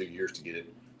about 2 years to get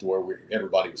it to where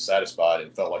everybody was satisfied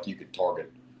and felt like you could target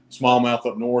smallmouth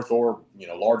up north or,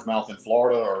 largemouth in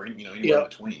Florida or, anywhere in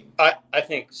between. I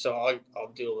think so.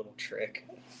 I'll do a little trick.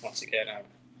 Once again,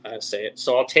 I say it.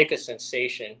 So I'll take a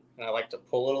sensation and I like to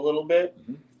pull it a little bit.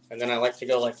 Mm-hmm. And then I like to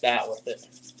go like that with it.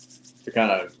 To kind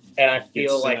of, and I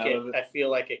feel like it. I feel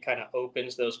like it kind of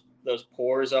opens those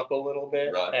pores up a little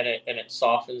bit, right. and it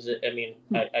softens it. I mean,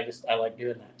 I like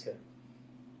doing that too.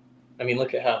 I mean,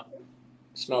 look at how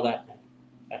smell that.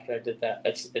 After I did that,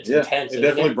 it's intense. It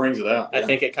definitely brings it out. I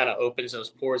think it kind of opens those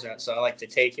pores out. So I like to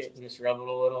take it and just rub it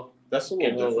a little. That's a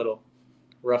little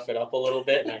rough it up a little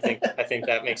bit, and I think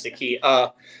that makes the key.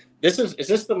 Is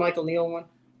this the Michael Neal one?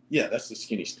 Yeah, that's the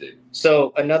skinny stick.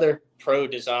 So another pro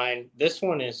design. This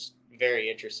one is very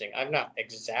interesting. I've not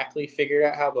exactly figured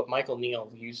out how, but Michael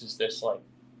Neal uses this like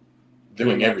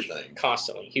doing everything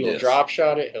constantly. He will drop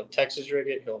shot it. He'll Texas rig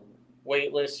it. He'll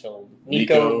weightless. He'll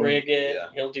Nico rig it. Yeah.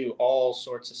 He'll do all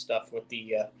sorts of stuff with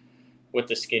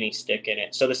the skinny stick in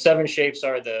it. So the 7 shapes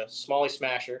are the Somali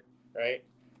Smasher, right?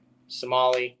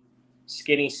 Somali,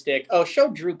 skinny stick. Oh, show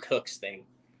Drew Cook's thing.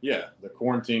 Yeah, the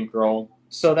quarantine crawl.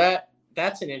 So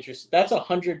that's an interest. That's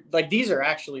 100. Like these are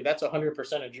actually that's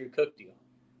 100% a Drew Cook deal.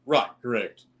 Right,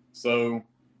 correct. So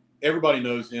everybody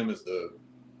knows him as the,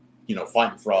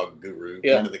 fighting frog guru,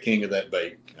 kind of the king of that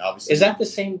bait. Obviously, is that the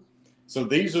same? So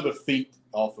these are the feet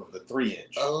off of the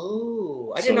 3-inch.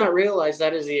 Oh, I did not realize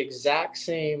that is the exact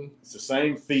same. It's the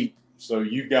same feet. So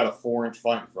you've got a 4-inch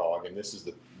fighting frog, and this is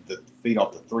the feet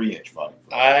off the 3-inch fighting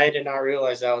frog. I did not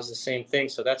realize that was the same thing.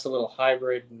 So that's a little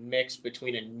hybrid mix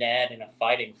between a Ned and a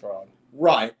fighting frog.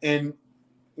 Right, and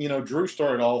Drew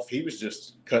started off. He was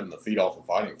just cutting the feet off a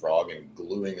fighting frog and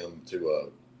gluing them to a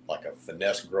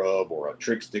finesse grub or a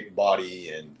trick stick body,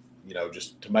 and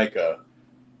just to make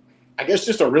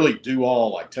just a really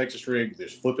do-all like Texas rig,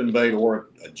 this flipping bait or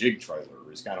a jig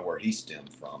trailer is kind of where he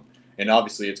stemmed from. And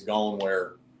obviously it's gone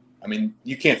where, I mean,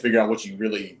 you can't figure out what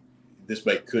this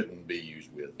bait couldn't be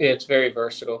used with. Yeah, it's very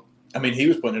versatile. I mean, he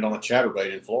was putting it on a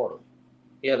chatterbait in Florida.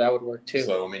 Yeah, that would work too.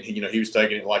 So, I mean, he was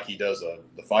taking it like he does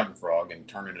the fighting frog and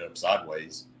turning it up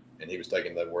sideways. And he was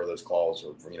taking where those claws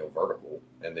are, vertical,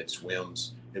 and it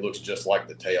swims. It looks just like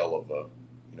the tail of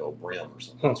a brim or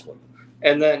something. Huh.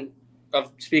 And then,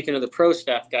 speaking of the pro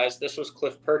staff guys, this was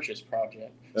Cliff Purchase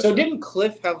project. Didn't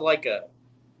Cliff have like a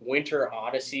winter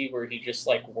odyssey where he just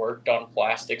like worked on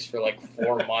plastics for like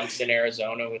 4 months in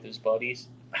Arizona with his buddies?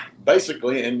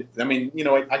 Basically, and I mean,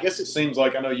 I guess it seems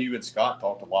like I know you and Scott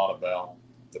talked a lot about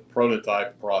the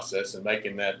prototype process and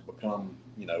making that become,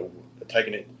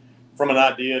 taking it from an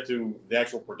idea to the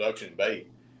actual production bait.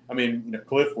 I mean,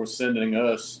 Cliff was sending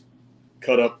us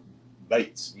cut up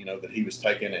baits, that he was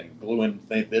taking and gluing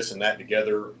this and that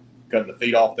together, cutting the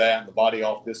feet off that and the body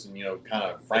off this, and kind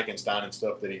of Frankenstein and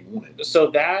stuff that he wanted.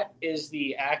 So that is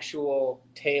the actual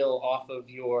tail off of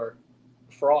your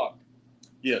frog.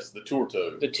 Yes, the tour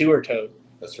toad. The tour toad.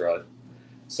 That's right.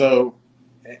 So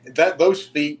those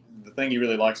feet, the thing he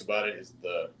really likes about it is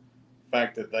the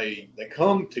fact that they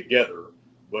come together,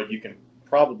 but you can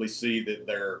probably see that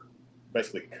they're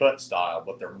basically cut style,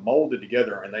 but they're molded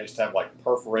together and they just have like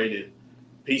perforated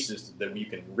pieces that you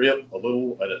can rip a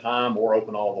little at a time or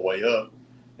open all the way up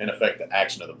and affect the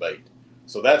action of the bait.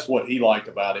 So that's what he liked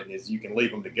about it, is you can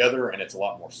leave them together and it's a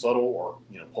lot more subtle, or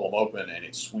pull them open and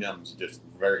it swims just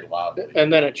very lively.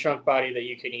 And then a chunk body that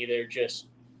you can either just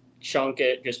chunk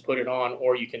it, just put it on,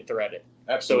 or you can thread it.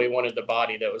 Absolutely. So he wanted the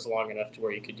body that was long enough to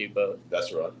where you could do both.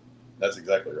 That's right. That's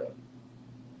exactly right.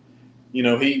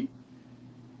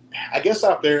 I guess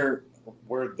out there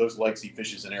where those lakes he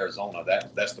fishes in Arizona,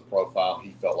 that's the profile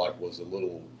he felt like was a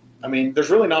little I mean, there's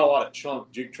really not a lot of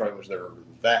chunk jig trailers that are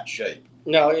that shape.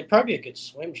 No, it'd probably be a good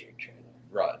swim jig trailer.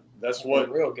 Right. That's A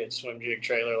what real good swim jig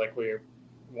trailer, like we were.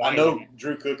 I know.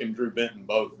 Drew Cook and Drew Benton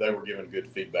both, they were giving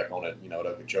good feedback on it. You know, at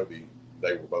Okeechobee,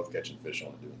 they were both catching fish on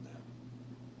it doing that.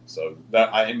 So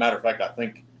that, as a matter of fact, I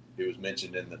think it was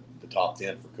mentioned in the top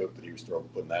 10 for Cook that he was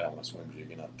putting that on a swim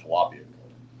jig in a tilapia.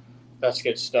 That's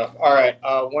good stuff. All right.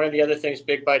 One of the other things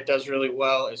Big Bite does really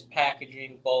well is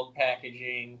packaging, bulk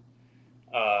packaging.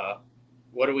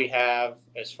 What do we have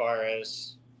as far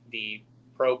as the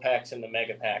Pro Packs and the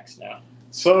Mega Packs now?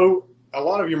 So a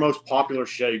lot of your most popular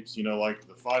shapes, you know, like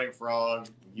the Fighting Frog,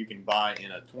 you can buy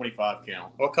in a 25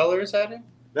 count. What color is that in?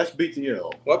 That's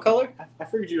BTL. What color? I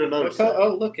figured you would notice.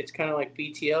 Oh, look, it's kind of like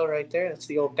BTL right there. That's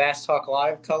the old Bass Talk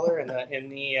Live color in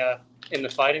the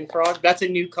Fighting Frog. That's a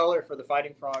new color for the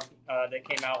Fighting Frog that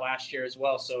came out last year as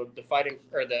well. So the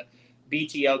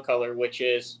BTL color, which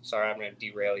is, sorry, I'm going to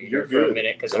derail you here for a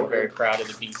minute because I'm very proud of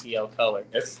the BTL color.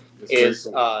 Is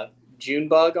cool. June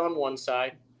bug on one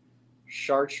side,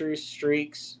 chartreuse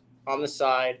streaks on the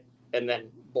side, and then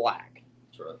black.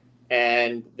 That's right.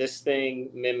 And this thing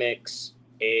mimics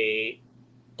a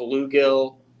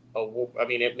bluegill.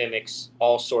 It mimics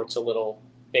all sorts of little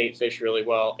bait fish really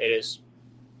well. It's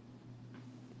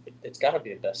got to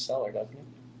be a bestseller, doesn't it?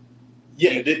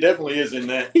 Yeah, it definitely is in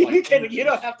that. You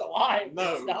don't have to lie.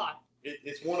 No, it's not.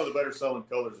 It's one of the better selling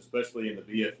colors, especially in the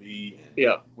BFE. And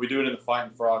yeah, we do it in the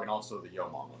Fighting Frog and also the Yo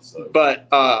Mama. So, but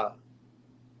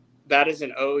that is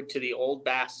an ode to the old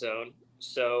Bass Zone.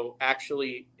 So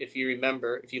actually, if you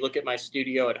remember, if you look at my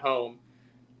studio at home,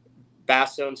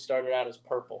 Bass Zone started out as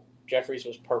purple. Jeffrey's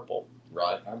was purple.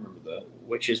 Right, I remember that.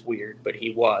 Which is weird, but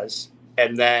he was.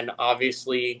 And then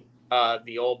obviously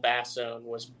the old Bass Zone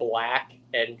was black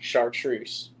and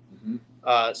chartreuse.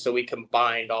 Mm-hmm. So we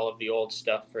combined all of the old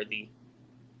stuff for the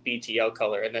BTL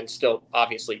color, and then still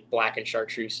obviously black and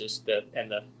chartreuse is the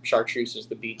chartreuse is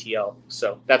the BTL.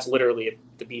 So that's literally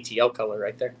the BTL color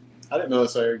right there. I didn't know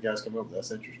that's how you guys came up with that.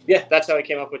 That's interesting. Yeah, that's how I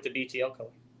came up with the BTL color.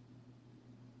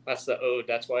 That's the ode.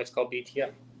 That's why it's called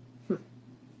BTL.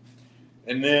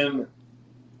 And then,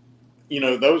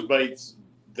 those baits,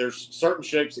 there's certain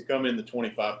shapes that come in the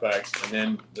 25 packs, and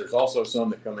then there's also some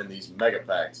that come in these mega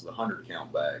packs, the 100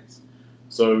 count bags.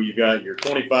 So you got your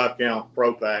 25 count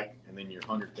Pro Pack and then your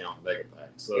 100 count mega pack.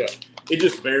 So It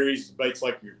just varies. Baits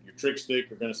like your trick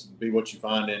stick are going to be what you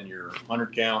find in your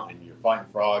 100 count, and your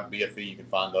Fighting Frog, BFE, you can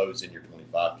find those in your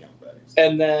 25 count bags.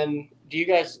 And then do you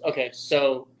guys,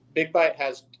 so Big Bite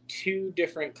has two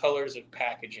different colors of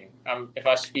packaging. If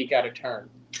I speak out of turn.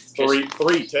 Three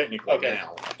technically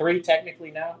now. Three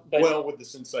technically now? But, well, with the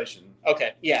Sensation.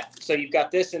 Okay, yeah. So you've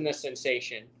got this in the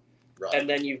Sensation. Right. And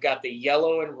then you've got the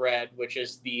yellow and red, which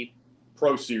is the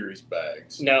Pro Series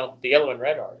bags. No, the yellow and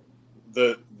red are.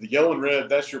 The yellow and red,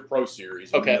 that's your Pro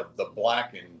Series. Okay. And the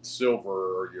black and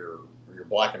silver or your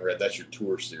black and red, that's your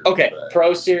Tour Series. Okay, bag.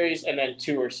 Pro Series and then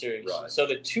Tour Series. Right. So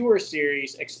the Tour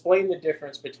Series, explain the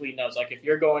difference between those. Like if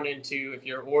you're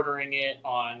ordering it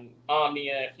on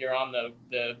Omnia, if you're on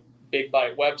the Big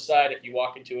Bite website, if you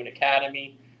walk into an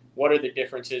academy, what are the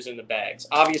differences in the bags?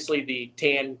 Obviously the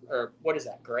tan, or what is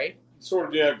that, gray? Sort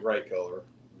of, yeah, gray color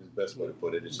is the best way to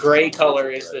put it. It's gray color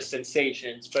is the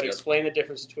Sensations, but explain the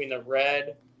difference between the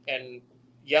red and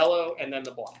yellow and then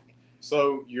the black.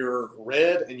 So your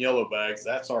red and yellow bags,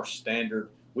 that's our standard.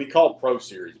 We call Pro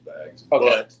Series bags. Okay.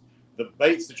 But the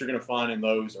baits that you're going to find in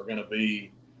those are going to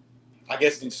be, I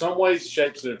guess, in some ways,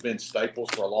 shapes that have been staples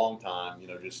for a long time,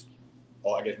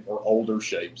 or older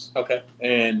shapes. Okay.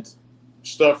 And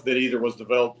stuff that either was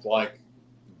developed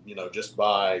just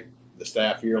by the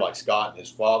staff here, like Scott and his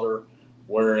father,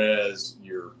 whereas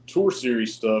your Tour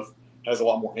Series stuff has a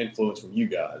lot more influence from you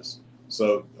guys.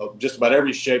 So just about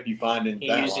every shape you find in that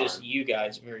line. He uses you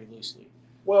guys very loosely.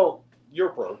 Well, you're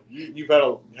pro. You've had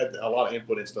a lot of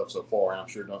input in stuff so far, and I'm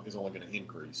sure it's only going to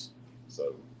increase.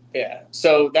 So yeah.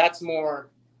 So that's more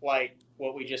like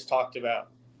what we just talked about.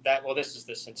 This is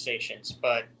the Sensations,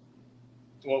 but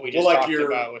what we just talked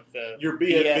about with your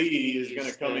BFE is going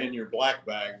to come in your black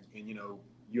bag, and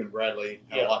you and Bradley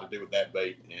had a lot to do with that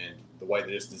bait and the way that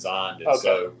it's designed. And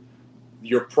so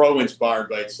your pro-inspired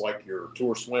baits, like your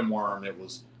Tour Swim Worm, it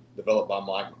was developed by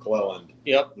Mike McClelland.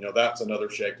 Yep. That's another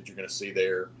shape that you're going to see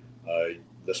there.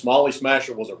 The Smalley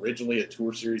Smasher was originally a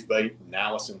Tour Series bait,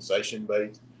 now a Sensation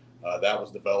bait. That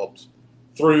was developed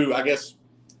through, I guess,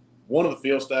 one of the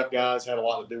field staff guys had a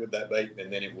lot to do with that bait,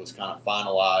 and then it was kind of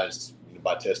finalized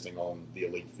by testing on the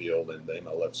elite field and the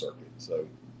MLF circuit. So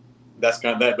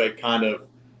that bait kind of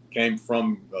came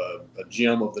from a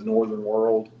gem of the northern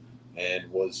world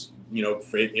and was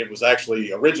it was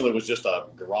actually originally was just a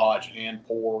garage hand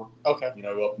pour, Okay.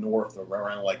 up north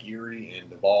around Lake Erie,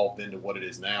 and evolved into what it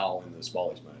is now in the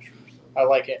Smalley Smasher. So. I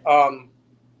like it.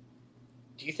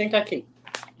 Do you think I can?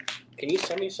 Can you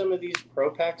send me some of these Pro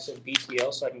Packs of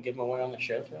BTL so I can give them away on the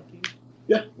show throughout the year?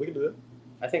 Yeah, we can do that.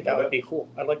 I think that would be cool.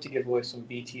 I'd like to give away some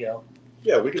BTL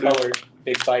Yeah, we can colored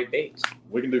Big Bite baits.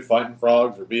 We can do Fighting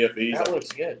Frogs or BFEs. That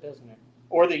looks good, doesn't it?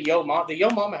 Or the Yo Mama. The Yo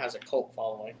Mama has a cult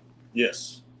following.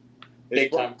 Yes.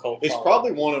 Big time cult It's following.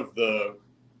 probably one of the,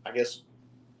 I guess,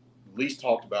 least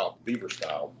talked about beaver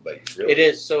style baits. Really. It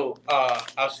is. So I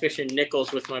was fishing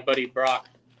Nichols with my buddy Brock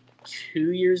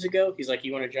 2 years ago. He's like,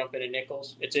 "You want to jump into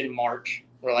Nichols?" It's in March.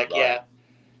 We're like, Right.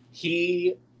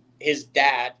 "Yeah." His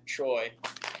dad, Troy,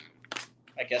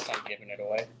 I guess I'm giving it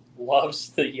away, loves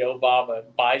the Yo Baba,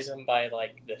 buys them by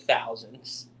like the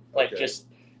thousands. Like Okay.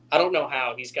 I don't know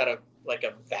how. He's got a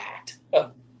vat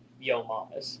of Yo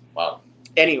Mamas. Wow.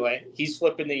 Anyway, he's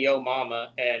flipping the Yo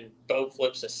Mama, and Bo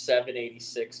flips a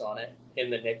 786 on it in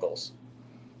the Nichols.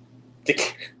 The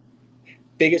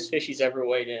biggest fish he's ever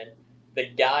weighed in. The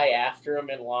guy after him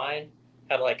in line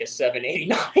had like a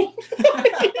 789.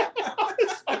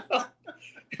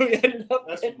 We ended up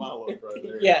That's getting- my look right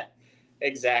there. Yeah,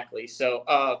 exactly. So,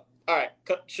 all right,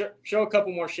 show a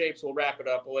couple more shapes. We'll wrap it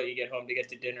up. We'll let you get home to get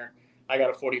to dinner. I got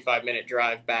a 45-minute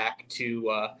drive back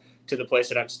to the place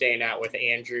that I'm staying at with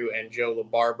Andrew and Joe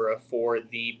LaBarbera for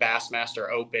the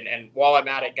Bassmaster Open. And while I'm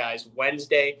at it, guys,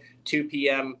 Wednesday, 2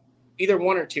 p.m., either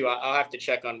 1 or 2, I'll have to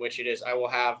check on which it is. I will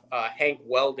have Hank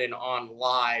Weldon on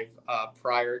live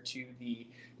prior to the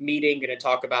meeting. Going to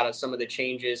talk about some of the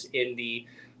changes in the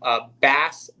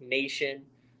Bass Nation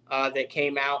that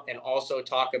came out, and also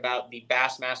talk about the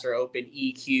Bassmaster Open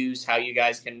EQs, how you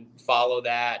guys can follow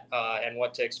that and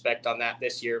what to expect on that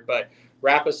this year. But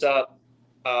wrap us up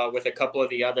with a couple of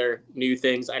the other new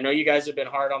things. I know you guys have been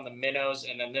hard on the minnows,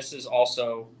 and then this is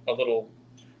also a little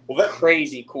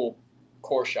crazy cool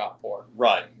core shot pour.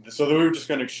 Right. So we were just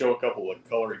going to show a couple of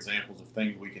color examples of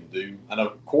things we can do. I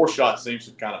know core shot seems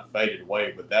to have kind of faded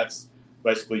away, but that's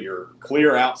basically your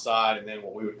clear outside and then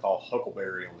what we would call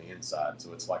huckleberry on the inside.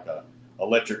 So it's like a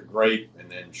electric grape and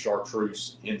then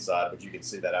chartreuse inside, but you can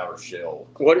see that outer shell.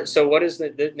 What is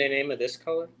the name of this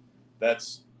color?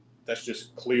 That's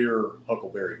just clear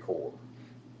huckleberry core.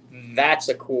 That's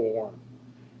a cool one.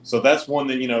 So that's one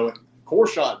that, core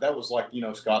shot, that was like,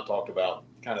 Scott talked about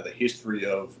kind of the history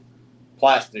of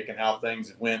plastic and how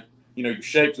things went, your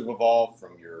shapes have evolved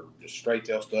from your just straight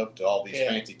tail stuff to all these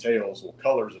fancy tails. Well,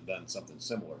 colors have done something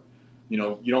similar. You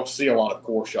don't see a lot of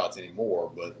core shots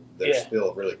anymore, but they're still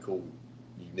a really cool,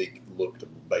 unique look to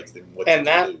baits than what and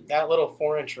they can do. that little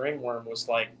 4-inch ringworm was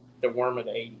like the worm of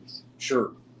the 80s.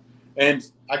 Sure. And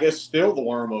I guess still the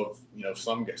worm of,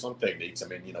 some techniques. I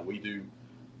mean, we do,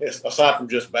 aside from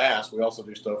just bass, we also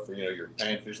do stuff for, your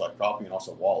panfish like crappie and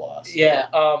also walleye. So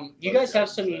Yeah. You guys have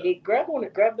some unique, grab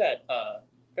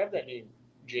that new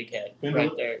jig head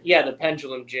right there. Yeah, the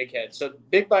pendulum jig head. So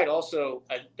Big Bite also,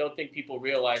 I don't think people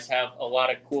realize, have a lot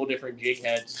of cool different jig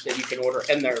heads that you can order,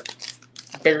 and they're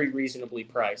very reasonably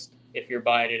priced if you're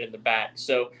buying it in the back.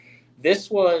 So this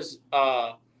was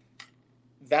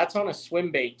that's on a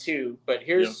swim bait too, but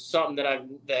here's something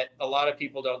that a lot of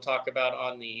people don't talk about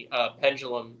on the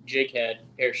pendulum jig head.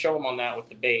 Here, show them on that with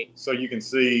the bait. So you can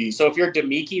see. So if you're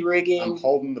Damiki rigging, I'm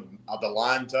holding the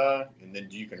line tie, and then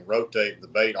you can rotate the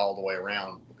bait all the way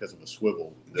around because of a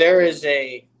swivel. There is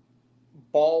a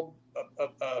bulb,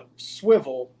 a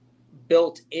swivel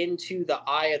built into the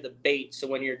eye of the bait. So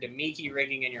when you're Damiki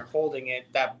rigging and you're holding it,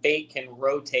 that bait can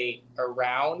rotate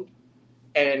around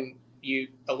and you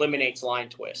eliminates line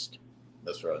twist.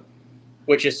 That's right.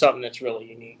 Which is something that's really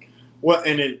unique. Well,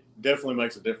 and it definitely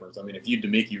makes a difference. I mean, if you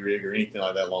Damiki rig or anything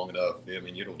like that long enough,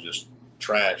 it'll just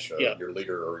trash your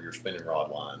leader or your spinning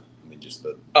rod line. I mean, just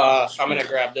the. I'm gonna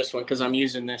grab this one because I'm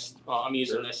using this.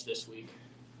 This week.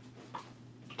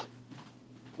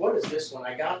 What is this one?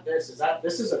 I got this.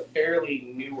 This is a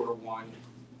fairly newer one.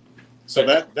 So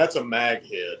that's a mag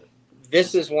head.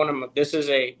 This is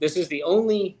the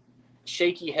only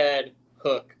shaky head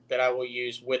hook that I will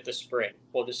use with the spring.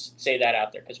 We'll just say that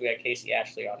out there because we had Casey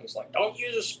Ashley on. He's like, don't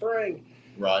use a spring.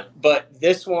 Right. But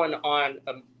this one on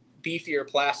a beefier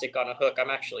plastic on a hook,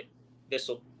 this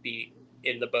will be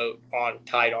in the boat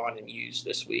tied on and used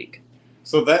this week.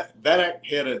 So that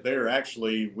head there,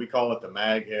 actually, we call it the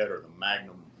mag head or the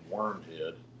Magnum worm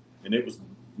head. And it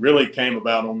really came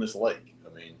about on this lake.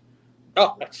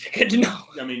 Oh, that's good to know.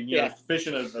 I mean,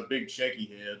 fishing a big shaky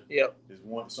head is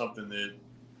something that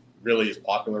really is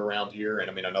popular around here.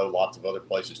 And I know lots of other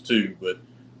places too, but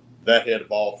that head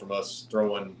evolved from us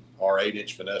throwing our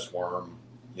 8-inch finesse worm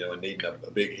and needing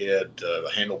a big head to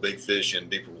handle big fish in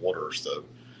deeper water. So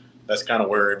that's kind of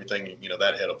where everything,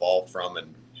 that head evolved from.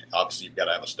 And obviously you've got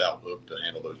to have a stout hook to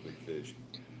handle those big fish.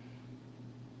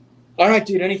 All right,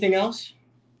 dude. Anything else?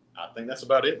 I think that's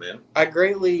about it, man. I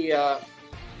greatly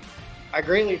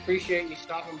appreciate you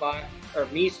stopping by, or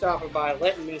me stopping by,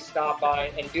 letting me stop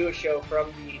by and do a show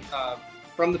from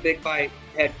the Big Bite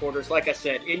headquarters. Like I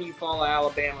said, in Eufaula,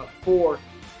 Alabama, for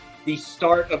the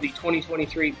start of the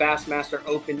 2023 Bassmaster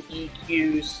Open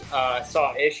EQs.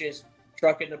 Saw Ish's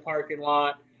truck in the parking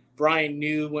lot. Brian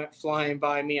New went flying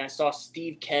by me. I saw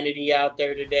Steve Kennedy out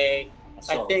there today.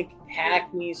 I think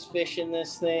Hackney's fishing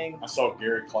this thing. I saw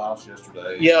Gary Klaus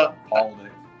yesterday. Yeah.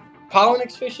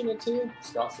 Polnick's fishing it too?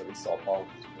 Scott said he saw Polnick.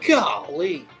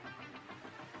 Golly.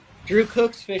 Drew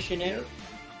Cook's fishing it.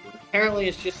 Apparently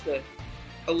it's just the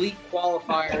elite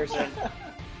qualifiers and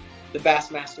the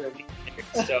Bassmaster Elite.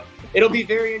 So it'll be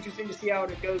very interesting to see how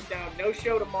it goes down. No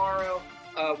show tomorrow.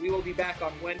 We will be back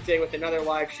on Wednesday with another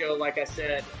live show, like I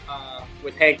said,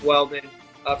 with Hank Weldon.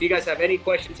 If you guys have any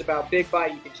questions about Big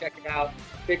Bite, you can check it out,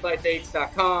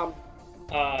 bigbitebaits.com.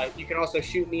 You can also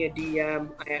shoot me a DM.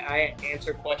 I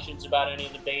answer questions about any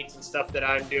of the baits and stuff that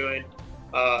I'm doing.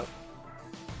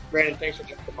 Brandon, thanks for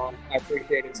jumping on. I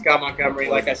appreciate it. Scott Montgomery,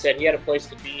 like I said, he had a place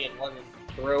to be and wasn't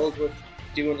thrilled with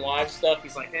doing live stuff.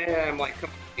 He's like, I'm like,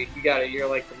 come on, dude, you're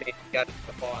like the man, you got to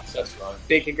come on. So that's right.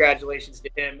 Big congratulations to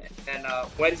him. And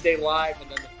Wednesday live,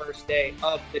 and then the first day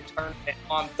of the tournament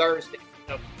on Thursday.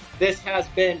 So this has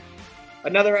been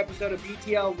another episode of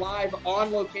BTL Live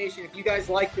on Location. If you guys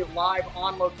like the live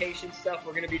on location stuff,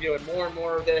 we're going to be doing more and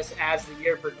more of this as the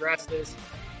year progresses.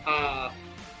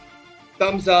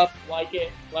 Thumbs up, like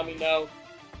it, let me know.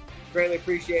 Greatly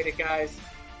appreciate it, guys.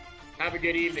 Have a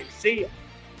good evening. See ya.